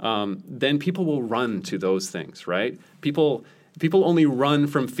levels. Then people will run to those things, right? People only run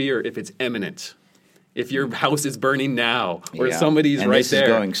from fear if it's imminent. If your house is burning now, or somebody's and right this there. is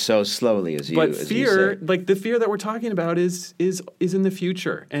going so slowly as you. But as fear, you say. like the fear that we're talking about, is in the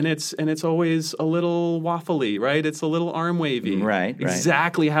future, and it's always a little waffly, right? It's a little arm wavy, right?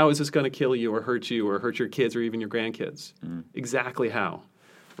 Exactly how is this going to kill you, or hurt your kids, or even your grandkids? Exactly how,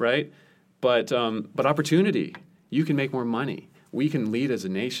 right? But opportunity, you can make more money. We can lead as a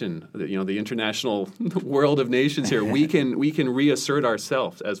nation, the international world of nations here. We can reassert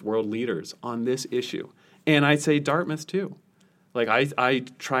ourselves as world leaders on this issue. And I'd say Dartmouth too. Like I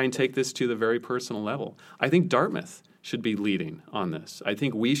try and take this to the very personal level. I think Dartmouth should be leading on this. I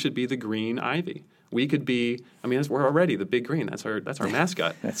think we should be the green ivy. We could be, we're already the big green. That's our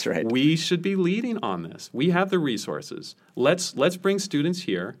mascot. That's right. We should be leading on this. We have the resources. Let's bring students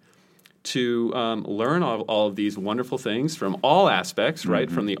here to learn all of these wonderful things from all aspects, right?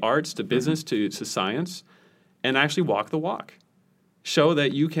 From the arts to business to science, and actually walk the walk. Show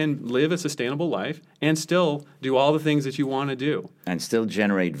that you can live a sustainable life and still do all the things that you want to do. And still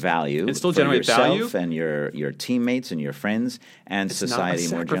generate value yourself and your teammates and your friends and society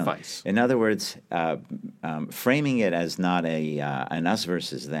more generally. In other words, framing it as not an us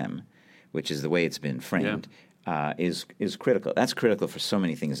versus them, which is the way it's been framed, is critical. That's critical for so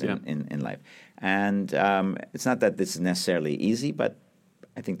many things in life. And it's not that this is necessarily easy, but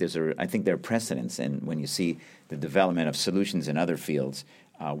I think there are precedents, and when you see the development of solutions in other fields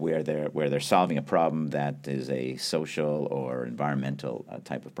where they're solving a problem that is a social or environmental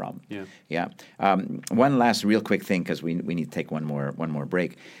type of problem. One last real quick thing, because we need to take one more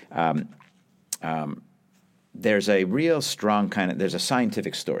break. There's a real strong there's a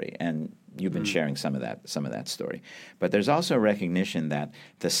scientific story, and you've been sharing some of that story. But there's also a recognition that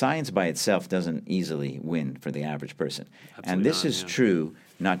the science by itself doesn't easily win for the average person. Absolutely and this is true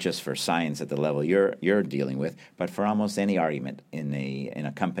not just for science at the level you're dealing with, but for almost any argument in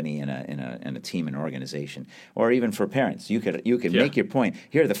a company, in a team, an organization, or even for parents. You could make your point.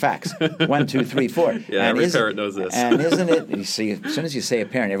 Here are the facts. 1, 2, 3, 4. Yeah, every parent knows this. And isn't it? You see, as soon as you say a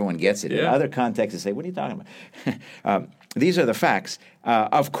parent, everyone gets it. In other contexts, they say, "What are you talking about?" These are the facts.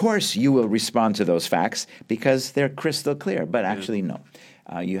 Of course, you will respond to those facts because they're crystal clear. But actually, no.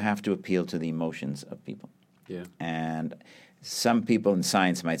 You have to appeal to the emotions of people. Yeah. And some people in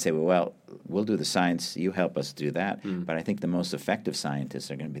science might say, well, we'll do the science, you help us do that. But I think the most effective scientists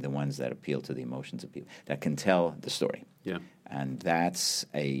are going to be the ones that appeal to the emotions of people, that can tell the story. Yeah. And that's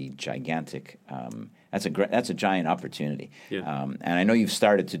a gigantic, that's a giant opportunity. Yeah. And I know you've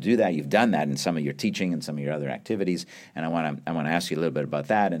started to do that. You've done that in some of your teaching and some of your other activities. And I want to ask you a little bit about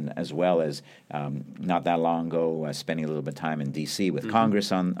that, and as well as not that long ago, spending a little bit of time in D.C. with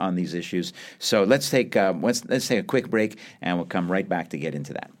Congress on these issues. So let's take a quick break, and we'll come right back to get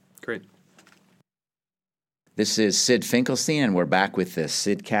into that. Great. This is Sid Finkelstein, and we're back with the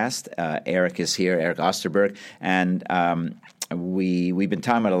Sidcast. Erich is here, Erich Osterberg, and we've been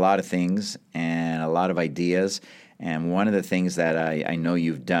talking about a lot of things and a lot of ideas. And one of the things that I know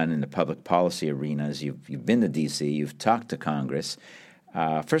you've done in the public policy arena is you've been to D.C., you've talked to Congress.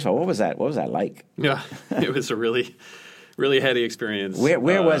 First of all, what was that like? Yeah, it was a really heady experience.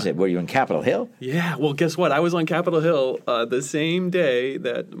 Where was it? Were you on Capitol Hill? Yeah, well, guess what? I was on Capitol Hill the same day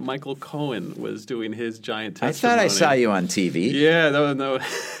that Michael Cohen was doing his giant testimony. I thought I saw you on TV. Yeah, no. And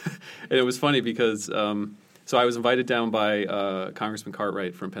it was funny because so I was invited down by Congressman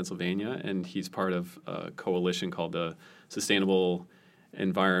Cartwright from Pennsylvania, and he's part of a coalition called the Sustainable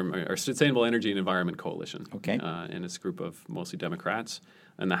Energy and Environment Coalition. Okay. And it's a group of mostly Democrats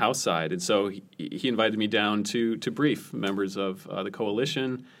on the House side. And so he invited me down to brief members of the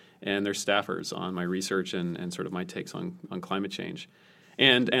coalition and their staffers on my research and sort of my takes on climate change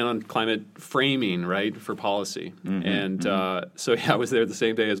and on climate framing, right, for policy. So I was there the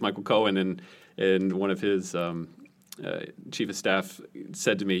same day as Michael Cohen, and one of his chief of staff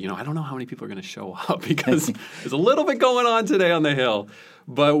said to me, I don't know how many people are going to show up because there's a little bit going on today on the Hill.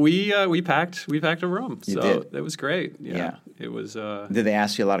 But we packed a room, so it was great. Yeah. It was. Did they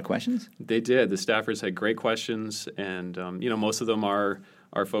ask you a lot of questions? They did. The staffers had great questions, and most of them are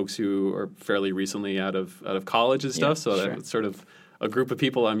folks who are fairly recently out of college and stuff. So that's sort of a group of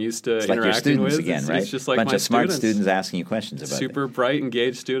people I'm used to interacting like your students with. Again, right? It's just like bunch my of smart students asking you questions about super bright,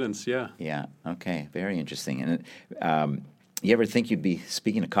 engaged students. Yeah. Yeah. Okay. Very interesting. And you ever think you'd be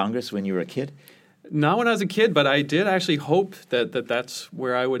speaking to Congress when you were a kid? Not when I was a kid, but I did actually hope that's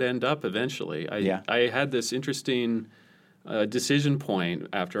where I would end up eventually. I had this interesting decision point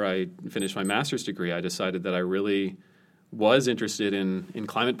after I finished my master's degree. I decided that I really was interested in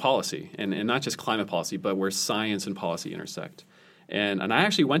climate policy, and not just climate policy, but where science and policy intersect. And I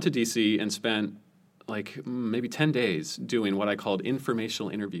actually went to D.C. and spent like maybe 10 days doing what I called informational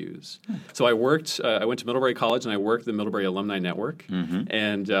interviews. So I went to Middlebury College, and I worked the Middlebury Alumni Network,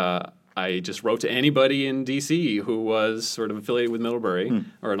 and I just wrote to anybody in D.C. who was sort of affiliated with Middlebury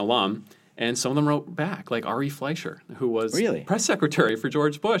or an alum. And some of them wrote back, like Ari Fleischer, who was press secretary for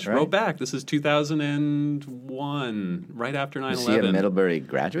George Bush, wrote back. This is 2001, right after 9/11. Was he a Middlebury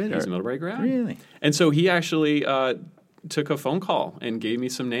graduate? He was a Middlebury grad. Really? And so he actually took a phone call and gave me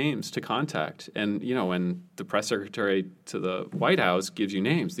some names to contact. And, when the press secretary to the White House gives you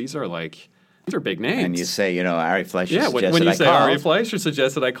names, these are big names. And you say, Ari Fleischer suggested I called. Yeah, when you say Ari Fleischer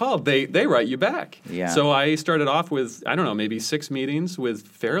suggested I called, they write you back. Yeah. So I started off with, maybe 6 meetings with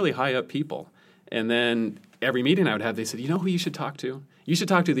fairly high-up people. And then every meeting I would have, they said, who you should talk to? You should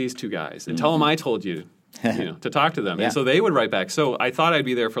talk to these 2 guys and tell them I told you, to talk to them. Yeah. And so they would write back. So I thought I'd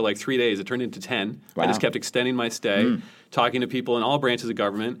be there for 3 days. It turned into 10. Wow. I just kept extending my stay, talking to people in all branches of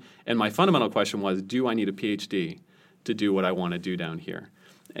government. And my fundamental question was, do I need a PhD to do what I want to do down here?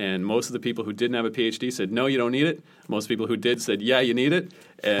 And most of the people who didn't have a PhD said, no, you don't need it. Most people who did said, yeah, you need it.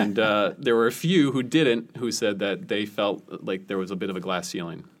 And there were a few who didn't, who said that they felt like there was a bit of a glass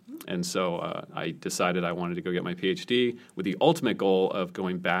ceiling. And so I decided I wanted to go get my PhD with the ultimate goal of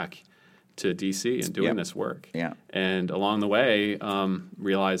going back to D.C. and doing this work. Yeah. And along the way,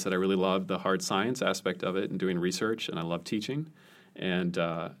 realized that I really loved the hard science aspect of it and doing research, and I love teaching. And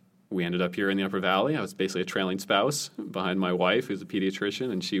we ended up here in the Upper Valley. I was basically a trailing spouse behind my wife, who's a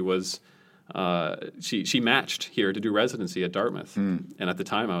pediatrician, and she was she matched here to do residency at Dartmouth. And at the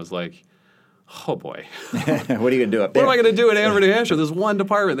time, I was like, oh boy, what are you going to do up there? What am I going to do in Ann Arbor, New Hampshire? There's one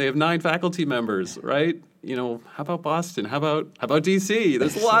department; they have 9 faculty members, right? How about Boston? How about D.C.?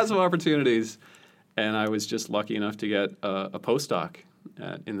 There's lots of opportunities. And I was just lucky enough to get a postdoc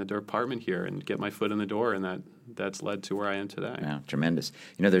in the department here and get my foot in the door, and that's led to where I am today. Wow, tremendous.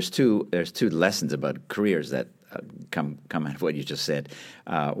 There's two lessons about careers that come out of what you just said.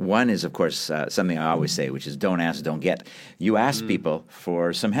 One is, of course, something I always say, which is don't ask, don't get. You ask people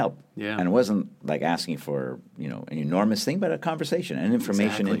for some help. Yeah. And it wasn't like asking for, an enormous thing, but a conversation, an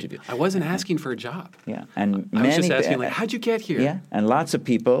information interview. I wasn't asking for a job. Yeah. And I was just asking, how'd you get here? Yeah. And lots of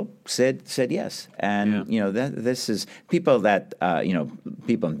people said yes. And, this is people that,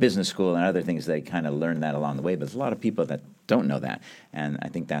 people in business school and other things, they kind of learn that along the way. But there's a lot of people that don't know that. And I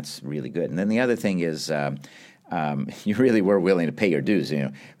think that's really good. And then the other thing is, you really were willing to pay your dues.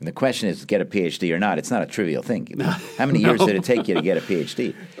 And the question is, get a PhD or not? It's not a trivial thing. How many years did it take you to get a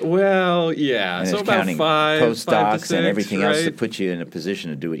PhD? Well, yeah, and so about 5, postdocs 5 to 6, and everything right? else to put you in a position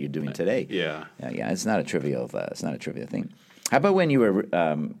to do what you're doing today. Yeah. It's not a trivial. It's not a trivial thing. How about when you were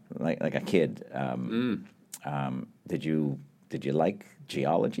like a kid? Did you like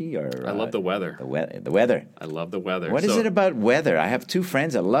geology or? I love the weather. The weather. I love the weather. What is it about weather? I have 2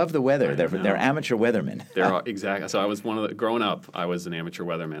 friends that love the weather. They're amateur weathermen. Exactly. So I was growing up, I was an amateur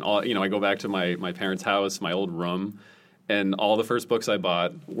weatherman. I go back to my parents' house, my old room, and all the first books I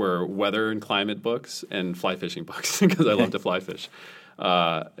bought were weather and climate books and fly fishing books because I love to fly fish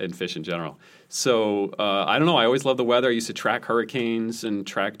and fish in general. So I don't know. I always loved the weather. I used to track hurricanes and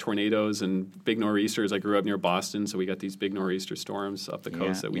track tornadoes and big nor'easters. I grew up near Boston, so we got these big nor'easter storms up the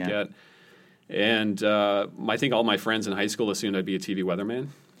coast that we get. And I think all my friends in high school assumed I'd be a TV weatherman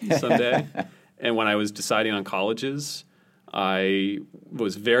someday. And when I was deciding on colleges, I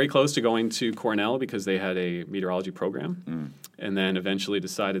was very close to going to Cornell because they had a meteorology program. And then eventually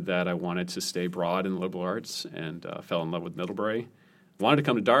decided that I wanted to stay broad in the liberal arts and fell in love with Middlebury. Wanted to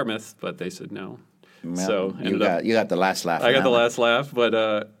come to Dartmouth, but they said no. Well, so you got the last laugh. I got the last laugh, but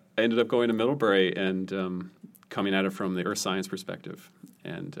I ended up going to Middlebury and coming at it from the earth science perspective,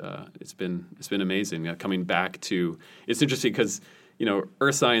 and it's been amazing coming back to. It's interesting because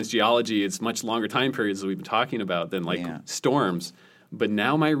earth science, geology, it's much longer time periods that we've been talking about than storms. But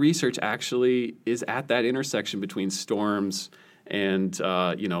now my research actually is at that intersection between storms and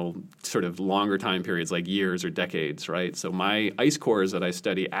sort of longer time periods like years or decades, right? So my ice cores that I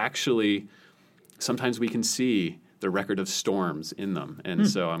study actually, sometimes we can see the record of storms in them. And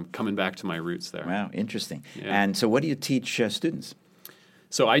so I'm coming back to my roots there. Wow, interesting. Yeah. And so what do you teach students?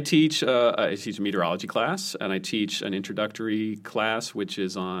 So I teach a meteorology class, and I teach an introductory class, which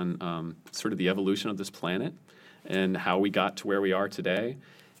is on sort of the evolution of this planet and how we got to where we are today,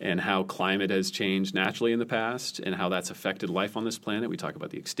 and how climate has changed naturally in the past, and how that's affected life on this planet. We talk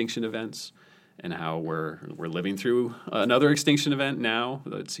about the extinction events and how we're living through another extinction event now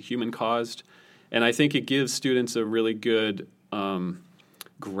that's human-caused, And I think it gives students a really good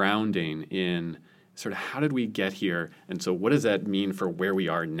grounding in sort of how did we get here, and so what does that mean for where we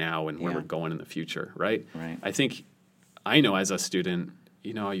are now and where we're going in the future, right? Right. I think I know as a student,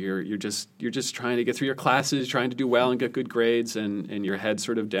 you're just trying to get through your classes, trying to do well and get good grades, and your head's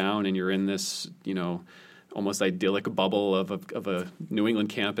sort of down, and you're in this almost idyllic bubble of a New England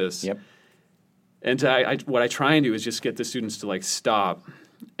campus. Yep. And what I try and do is just get the students to like stop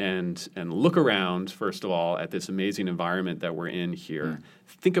and look around, first of all, at this amazing environment that we're in here.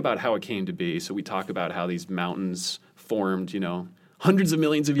 Think about how it came to be. So we talk about how these mountains formed, hundreds of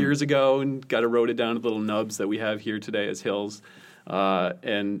millions of years ago and got eroded down to little nubs that we have here today as hills.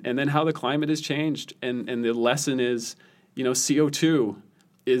 And then how the climate has changed. And the lesson is, CO2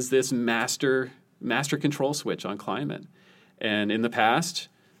 is this master control switch on climate. And in the past,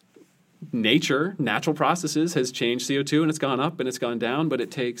 natural processes has changed CO2, and it's gone up and it's gone down, but it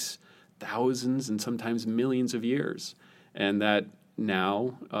takes thousands and sometimes millions of years. And that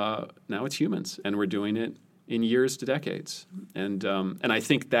now it's humans, and we're doing it in years to decades. And I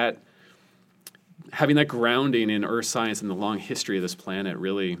think that having that grounding in earth science and the long history of this planet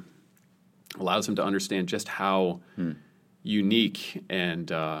really allows them to understand just how unique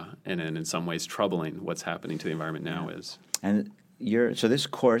and in some ways troubling what's happening to the environment now is. And so this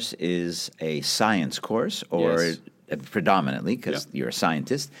course is a science course, or Yes. predominantly, because you're a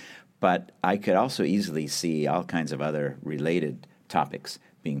scientist, but I could also easily see all kinds of other related topics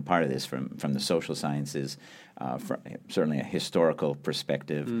being part of this from the social sciences, certainly a historical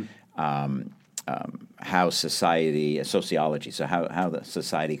perspective, how society, sociology, so how the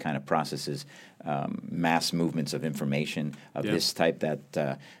society kind of processes mass movements of information of this type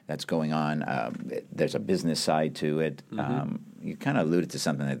that's going on. There's a business side to it. You kind of alluded to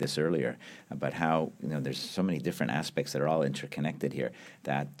something like this earlier about how there's so many different aspects that are all interconnected here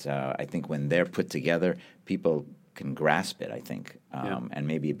that I think when they're put together, people can grasp it, I think, and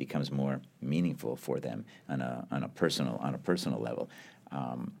maybe it becomes more meaningful for them on a personal level.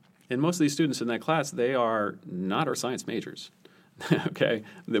 And most of these students in that class, they are not our science majors. Okay,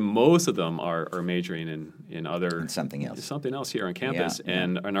 most of them are majoring in something else here on campus,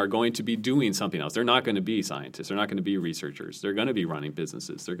 and are going to be doing something else. They're not going to be scientists. They're not going to be researchers. They're going to be running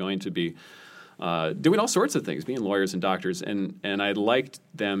businesses. They're going to be doing all sorts of things, being lawyers and doctors. And I'd like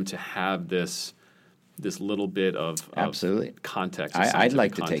them to have this little bit of absolutely context. I'd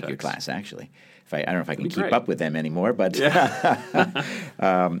like to context. take your class, actually. I don't know if I can keep great. up with them anymore, but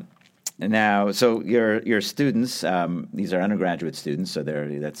now, so your students, these are undergraduate students, so they're,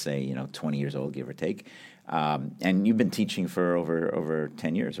 let's say, 20 years old, give or take, and you've been teaching for over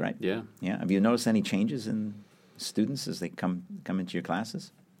 10 years, right? Yeah. Yeah. Have you noticed any changes in students as they come into your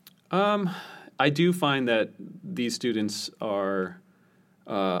classes? I do find that these students are.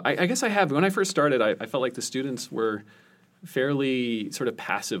 I guess I have. When I first started, I felt like the students were fairly sort of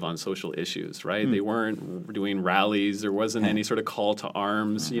passive on social issues, right? They weren't doing rallies. There wasn't any sort of call to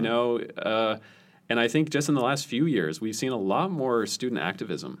arms, And I think just in the last few years, we've seen a lot more student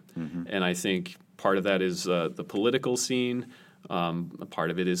activism. And I think part of that is the political scene. A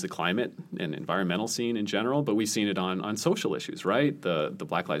part of it is the climate and environmental scene in general, but we've seen it on social issues, right? The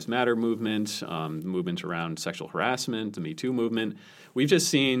Black Lives Matter movement, the movement around sexual harassment, the Me Too movement. We've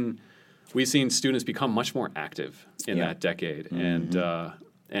seen students become much more active in that decade,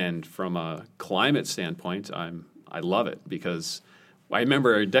 and from a climate standpoint, I love it because I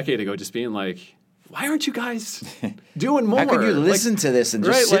remember a decade ago just being like, why aren't you guys doing more? How could you listen to this and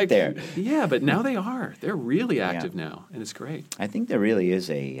just sit there? Yeah, but now they are. They're really active now, and it's great. I think there really is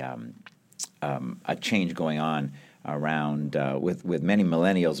a change going on around with many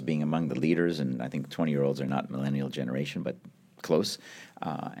millennials being among the leaders, and I think 20-year-olds are not millennial generation, but close.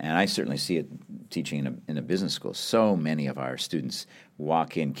 And I certainly see it teaching in a business school. So many of our students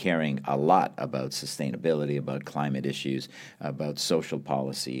walk in caring a lot about sustainability, about climate issues, about social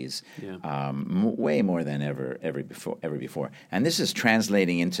policies, way more than ever before. And this is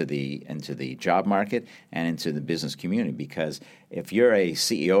translating into the job market and into the business community, because if you're a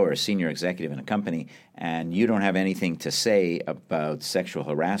CEO or a senior executive in a company and you don't have anything to say about sexual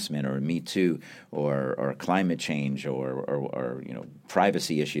harassment or Me Too or climate change or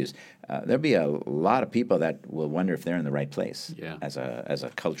privacy issues, there'll be a lot of people that will wonder if they're in the right place as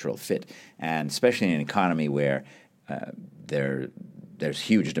a cultural fit, and especially in an economy where there's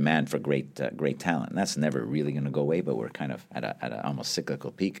huge demand for great talent, and that's never really going to go away. But we're kind of at a almost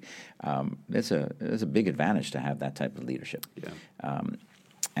cyclical peak. It's a big advantage to have that type of leadership. Yeah.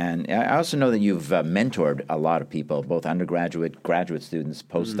 And I also know that you've mentored a lot of people, both undergraduate, graduate students,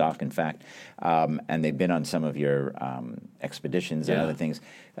 postdoc, in fact, and they've been on some of your expeditions and other things.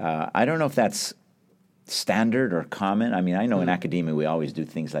 I don't know if that's standard or common? I mean, I know in academia we always do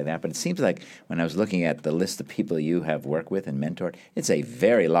things like that, but it seems like when I was looking at the list of people you have worked with and mentored, it's a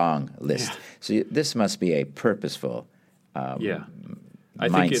very long list. Yeah. So this must be a purposeful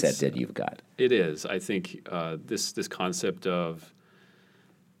mindset that you've got. It is. I think this concept of,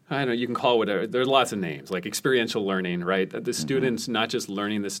 I don't know, you can call it whatever. There's lots of names, like experiential learning, right? The students not just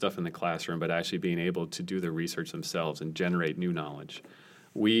learning this stuff in the classroom, but actually being able to do the research themselves and generate new knowledge.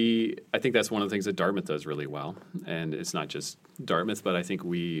 I think that's one of the things that Dartmouth does really well. And it's not just Dartmouth, but I think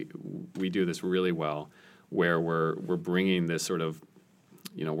we do this really well, where we're bringing this sort of,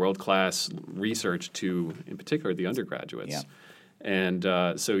 world-class research to, in particular, the undergraduates. Yeah. And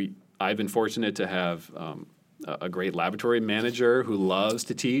so I've been fortunate to have a great laboratory manager who loves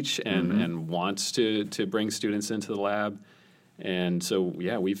to teach and wants to bring students into the lab. And so,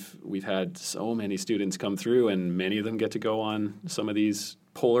 we've had so many students come through, and many of them get to go on some of these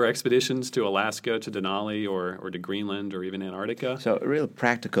polar expeditions to Alaska, to Denali, or to Greenland, or even Antarctica. So a real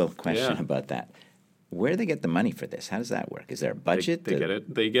practical question about that. Where do they get the money for this? How does that work? Is there a budget? They get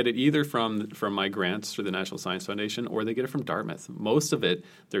it. They get it either from my grants through the National Science Foundation, or they get it from Dartmouth. Most of it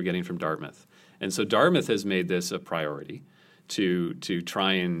they're getting from Dartmouth. And so Dartmouth has made this a priority to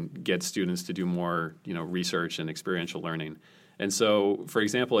try and get students to do more, research and experiential learning. And so, for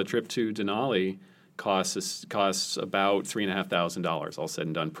example, a trip to Denali costs about $3,500, all said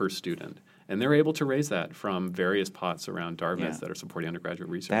and done, per student. And they're able to raise that from various pots around Dartmouth that are supporting undergraduate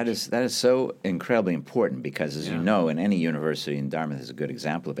research. That is so incredibly important because, as you know, in any university, and Dartmouth is a good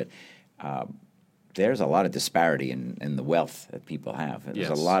example of it, there's a lot of disparity in the wealth that people have. There's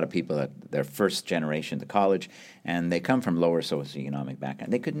a lot of people that they're first generation to college, and they come from lower socioeconomic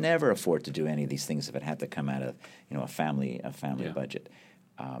background. They could never afford to do any of these things if it had to come out of a family budget.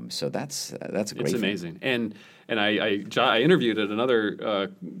 So that's a great thing. It's amazing. And I interviewed at another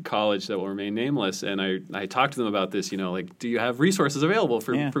college that will remain nameless, and I talked to them about this, do you have resources available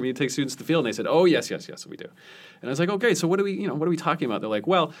for me to take students to the field? And they said, oh, yes, we do. And I was like, okay, so what are we talking about? They're like,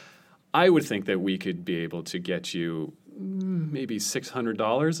 well, I would think that we could be able to get you maybe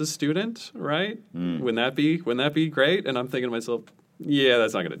 $600 a student, right? Wouldn't that be great? And I'm thinking to myself, yeah,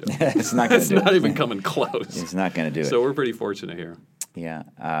 that's not going to do it. It's not going to do it. It's not even coming close. It's not going to do it. So we're pretty fortunate here. Yeah.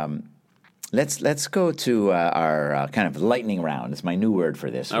 Let's go to our kind of lightning round. It's my new word for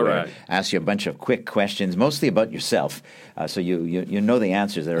this. All right. I ask you a bunch of quick questions, mostly about yourself, so you know the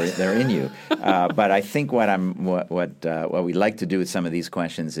answers. They're in you. But I think what we like to do with some of these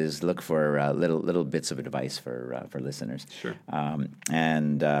questions is look for little bits of advice for listeners. Sure.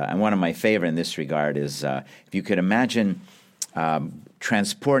 And one of my favorite in this regard is if you could imagine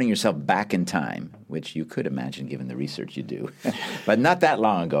transporting yourself back in time, which you could imagine given the research you do, but not that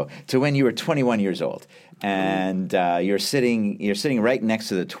long ago, to when you were 21 years old, and you're sitting right next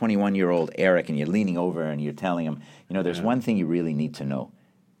to the 21-year-old Erich, and you're leaning over and you're telling him, there's one thing you really need to know.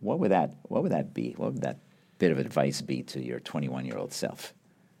 What would that be? What would that bit of advice be to your 21-year-old self?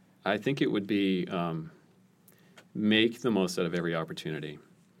 I think it would be make the most out of every opportunity,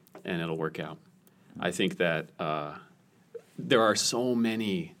 and it'll work out. I think that there are so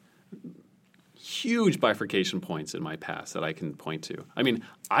many huge bifurcation points in my past that I can point to. I mean,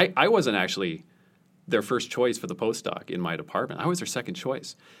 I wasn't actually their first choice for the postdoc in my department. I was their second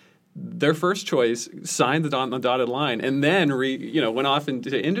choice. Their first choice signed on the dotted line and then went off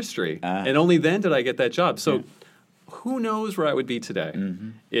into industry. And only then did I get that job. So who knows where I would be today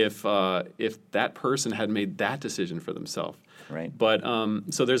if that person had made that decision for themselves. Right. But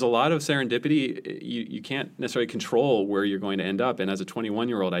so there's a lot of serendipity. You can't necessarily control where you're going to end up. And as a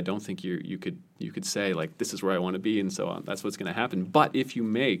 21-year-old, I don't think you could say, like, this is where I want to be, and so on. That's what's going to happen. But if you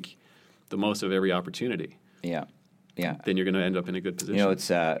make the most of every opportunity, then you're going to end up in a good position.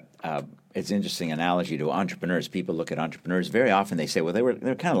 It's an interesting analogy to entrepreneurs. People look at entrepreneurs. Very often they say, well,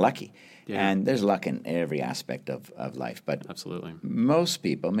 they're kind of lucky. Yeah. And there's luck in every aspect of life. But absolutely, most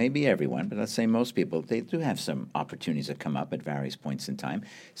people, maybe everyone, but let's say most people, they do have some opportunities that come up at various points in time.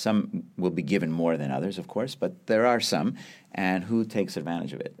 Some will be given more than others, of course, but there are some. And who takes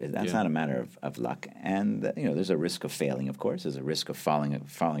advantage of it? That's not a matter of luck. And there's a risk of failing, of course. There's a risk of falling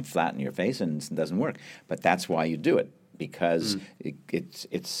flat in your face and it doesn't work. But that's why you do it, because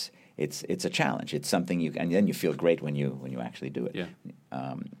it's a challenge. It's something and then you feel great when you actually do it. Yeah.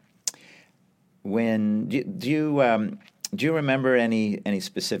 Do you remember any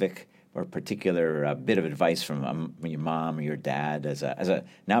specific or particular bit of advice from your mom or your dad as a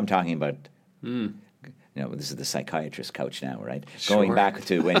now I'm talking about this is the psychiatrist couch now, right? Sure. Going back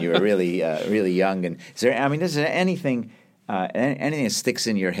to when you were really young, and is there anything that sticks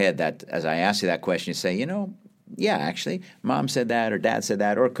in your head that as I ask you that question you say, Yeah, actually, mom said that, or dad said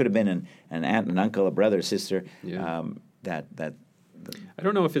that, or it could have been an aunt, an uncle, a brother, a sister. Yeah. That I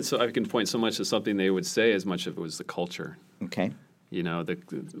don't know if I can point so much to something they would say as much as it was the culture. Okay. You know,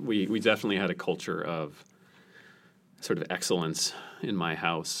 we definitely had a culture of sort of excellence in my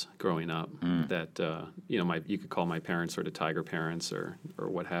house growing up. That you could call my parents sort of tiger parents or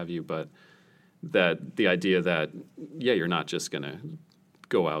what have you, but that the idea that you're not just going to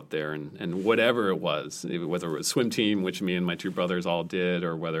go out there and whatever it was, whether it was swim team, which me and my two brothers all did,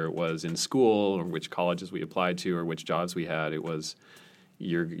 or whether it was in school, or which colleges we applied to, or which jobs we had, it was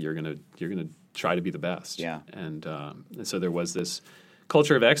you're gonna try to be the best. Yeah. And so there was this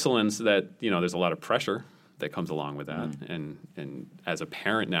culture of excellence that there's a lot of pressure that comes along with that, and as a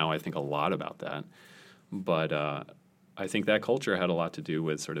parent now, I think a lot about that, but. I think that culture had a lot to do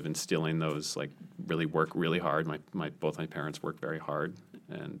with sort of instilling those, like, really work really hard. Both my parents worked very hard,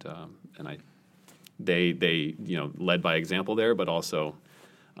 and they led by example there, but also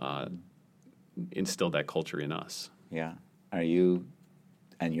instilled that culture in us. Yeah. Are you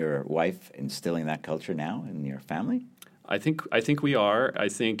and your wife instilling that culture now in your family? I think we are. I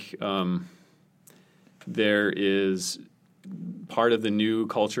think there is part of the new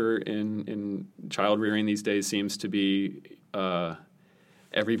culture in child rearing these days seems to be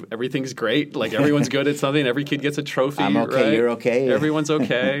everything's great. Like, everyone's good at something. Every kid gets a trophy. I'm okay. Right? You're okay. Everyone's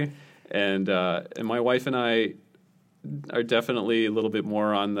okay. And my wife and I are definitely a little bit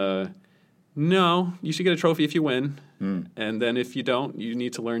more on the no. You should get a trophy if you win, and then if you don't, you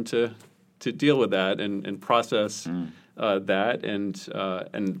need to learn to deal with that and process that.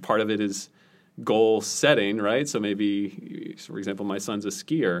 And part of it is goal setting, right? So maybe, for example, my son's a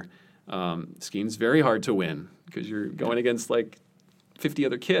skier. Skiing's very hard to win because you're going against like 50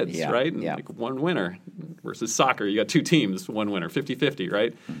 other kids, right? And like one winner versus soccer. You got two teams, one winner, 50-50,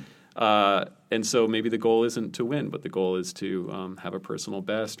 right? And so maybe the goal isn't to win, but the goal is to have a personal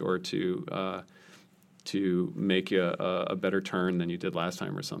best or to make a better turn than you did last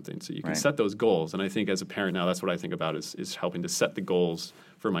time or something. So you can set those goals. And I think as a parent now, that's what I think about is helping to set the goals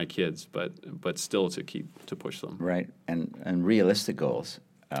for my kids, but still to push them. Right, and realistic goals.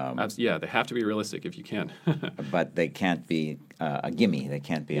 They have to be realistic if you can. But they can't be a gimme. They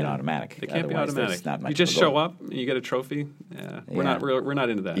can't be an automatic. They can't Otherwise, be automatic. Not much you just of a goal. show up and you get a trophy. We're not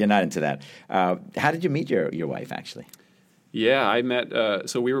into that. You're not into that. How did you meet your wife, actually? Yeah, I met.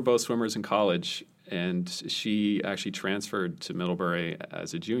 So we were both swimmers in college, and she actually transferred to Middlebury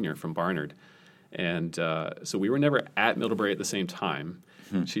as a junior from Barnard, and so we were never at Middlebury at the same time.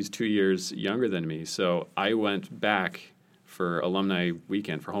 She's 2 years younger than me, so I went back for alumni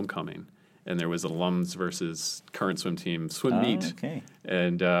weekend for homecoming, and there was alums versus current swim team meet. Okay.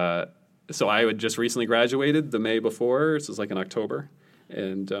 And so I had just recently graduated the May before. This was like in October,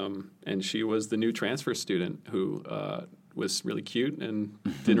 and she was the new transfer student who was really cute and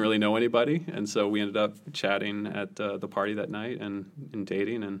didn't really know anybody, and so we ended up chatting at the party that night and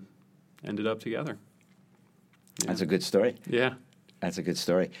dating and ended up together. Yeah. That's a good story. Yeah. That's a good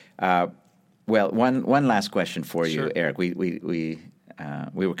story. Well, one last question for you, Sure. Eric. We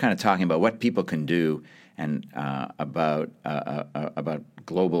were kind of talking about what people can do and about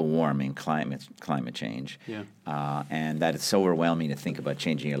global warming, climate change, and that it's so overwhelming to think about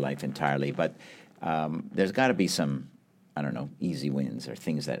changing your life entirely. But there's got to be some, I don't know, easy wins or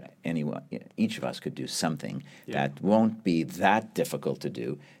things that each of us could do something that won't be that difficult to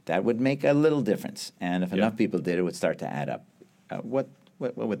do. That would make a little difference, and if enough people did, it would start to add up. What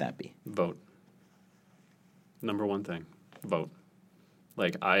would that be? Vote. Number one thing, vote.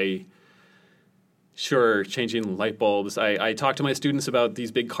 Like, changing light bulbs. I talk to my students about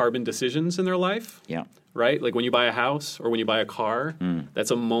these big carbon decisions in their life. Yeah. Right? Like when you buy a house or when you buy a car,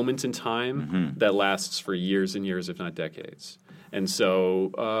 that's a moment in time that lasts for years and years, if not decades. And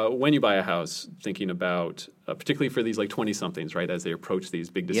so when you buy a house, thinking about, particularly for these like 20-somethings, right, as they approach these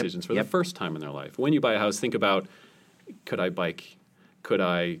big decisions for the first time in their life. When you buy a house, think about, could I bike?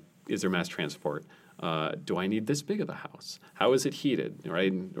 Is there mass transport? Do I need this big of a house? How is it heated,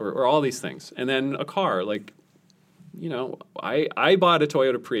 right? Or all these things. And then a car, like, I bought a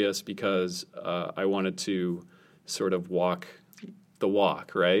Toyota Prius because I wanted to sort of walk the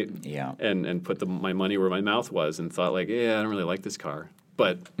walk, right? Yeah. And put my money where my mouth was and thought like, I don't really like this car.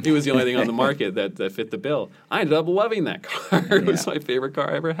 But it was the only thing on the market that fit the bill. I ended up loving that car. It was my favorite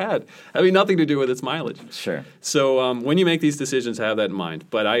car I ever had. Having nothing to do with its mileage. Sure. So when you make these decisions, have that in mind.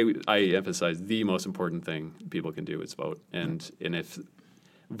 But I emphasize the most important thing people can do is vote. And if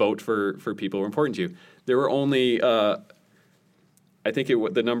vote for people who are important to you. There were only, I think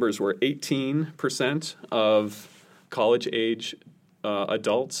the numbers were 18% of college-age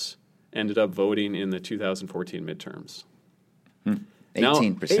adults ended up voting in the 2014 midterms. 18%. Now,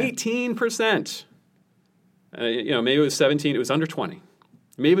 18%. Maybe it was 17. It was under 20.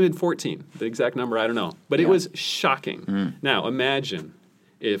 Maybe it was 14. The exact number, I don't know. But it was shocking. Now, imagine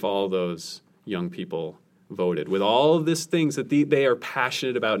if all those young people voted with all of these things that they are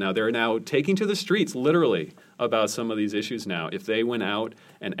passionate about now. They're now taking to the streets, literally, about some of these issues now. If they went out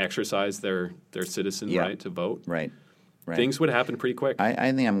and exercised their citizen right to vote, right. things would happen pretty quick.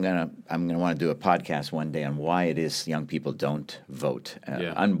 I think I'm gonna want to do a podcast one day on why it is young people don't vote.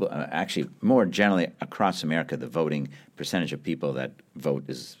 Actually, more generally across America, the voting percentage of people that vote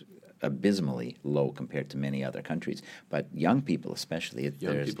is abysmally low compared to many other countries. But young people, especially,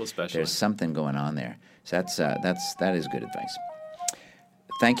 there's something going on there. So that is good advice.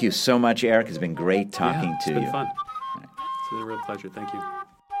 Thank you so much, Eric. It's been great talking to you. It's been fun. It's been a real pleasure. Thank you.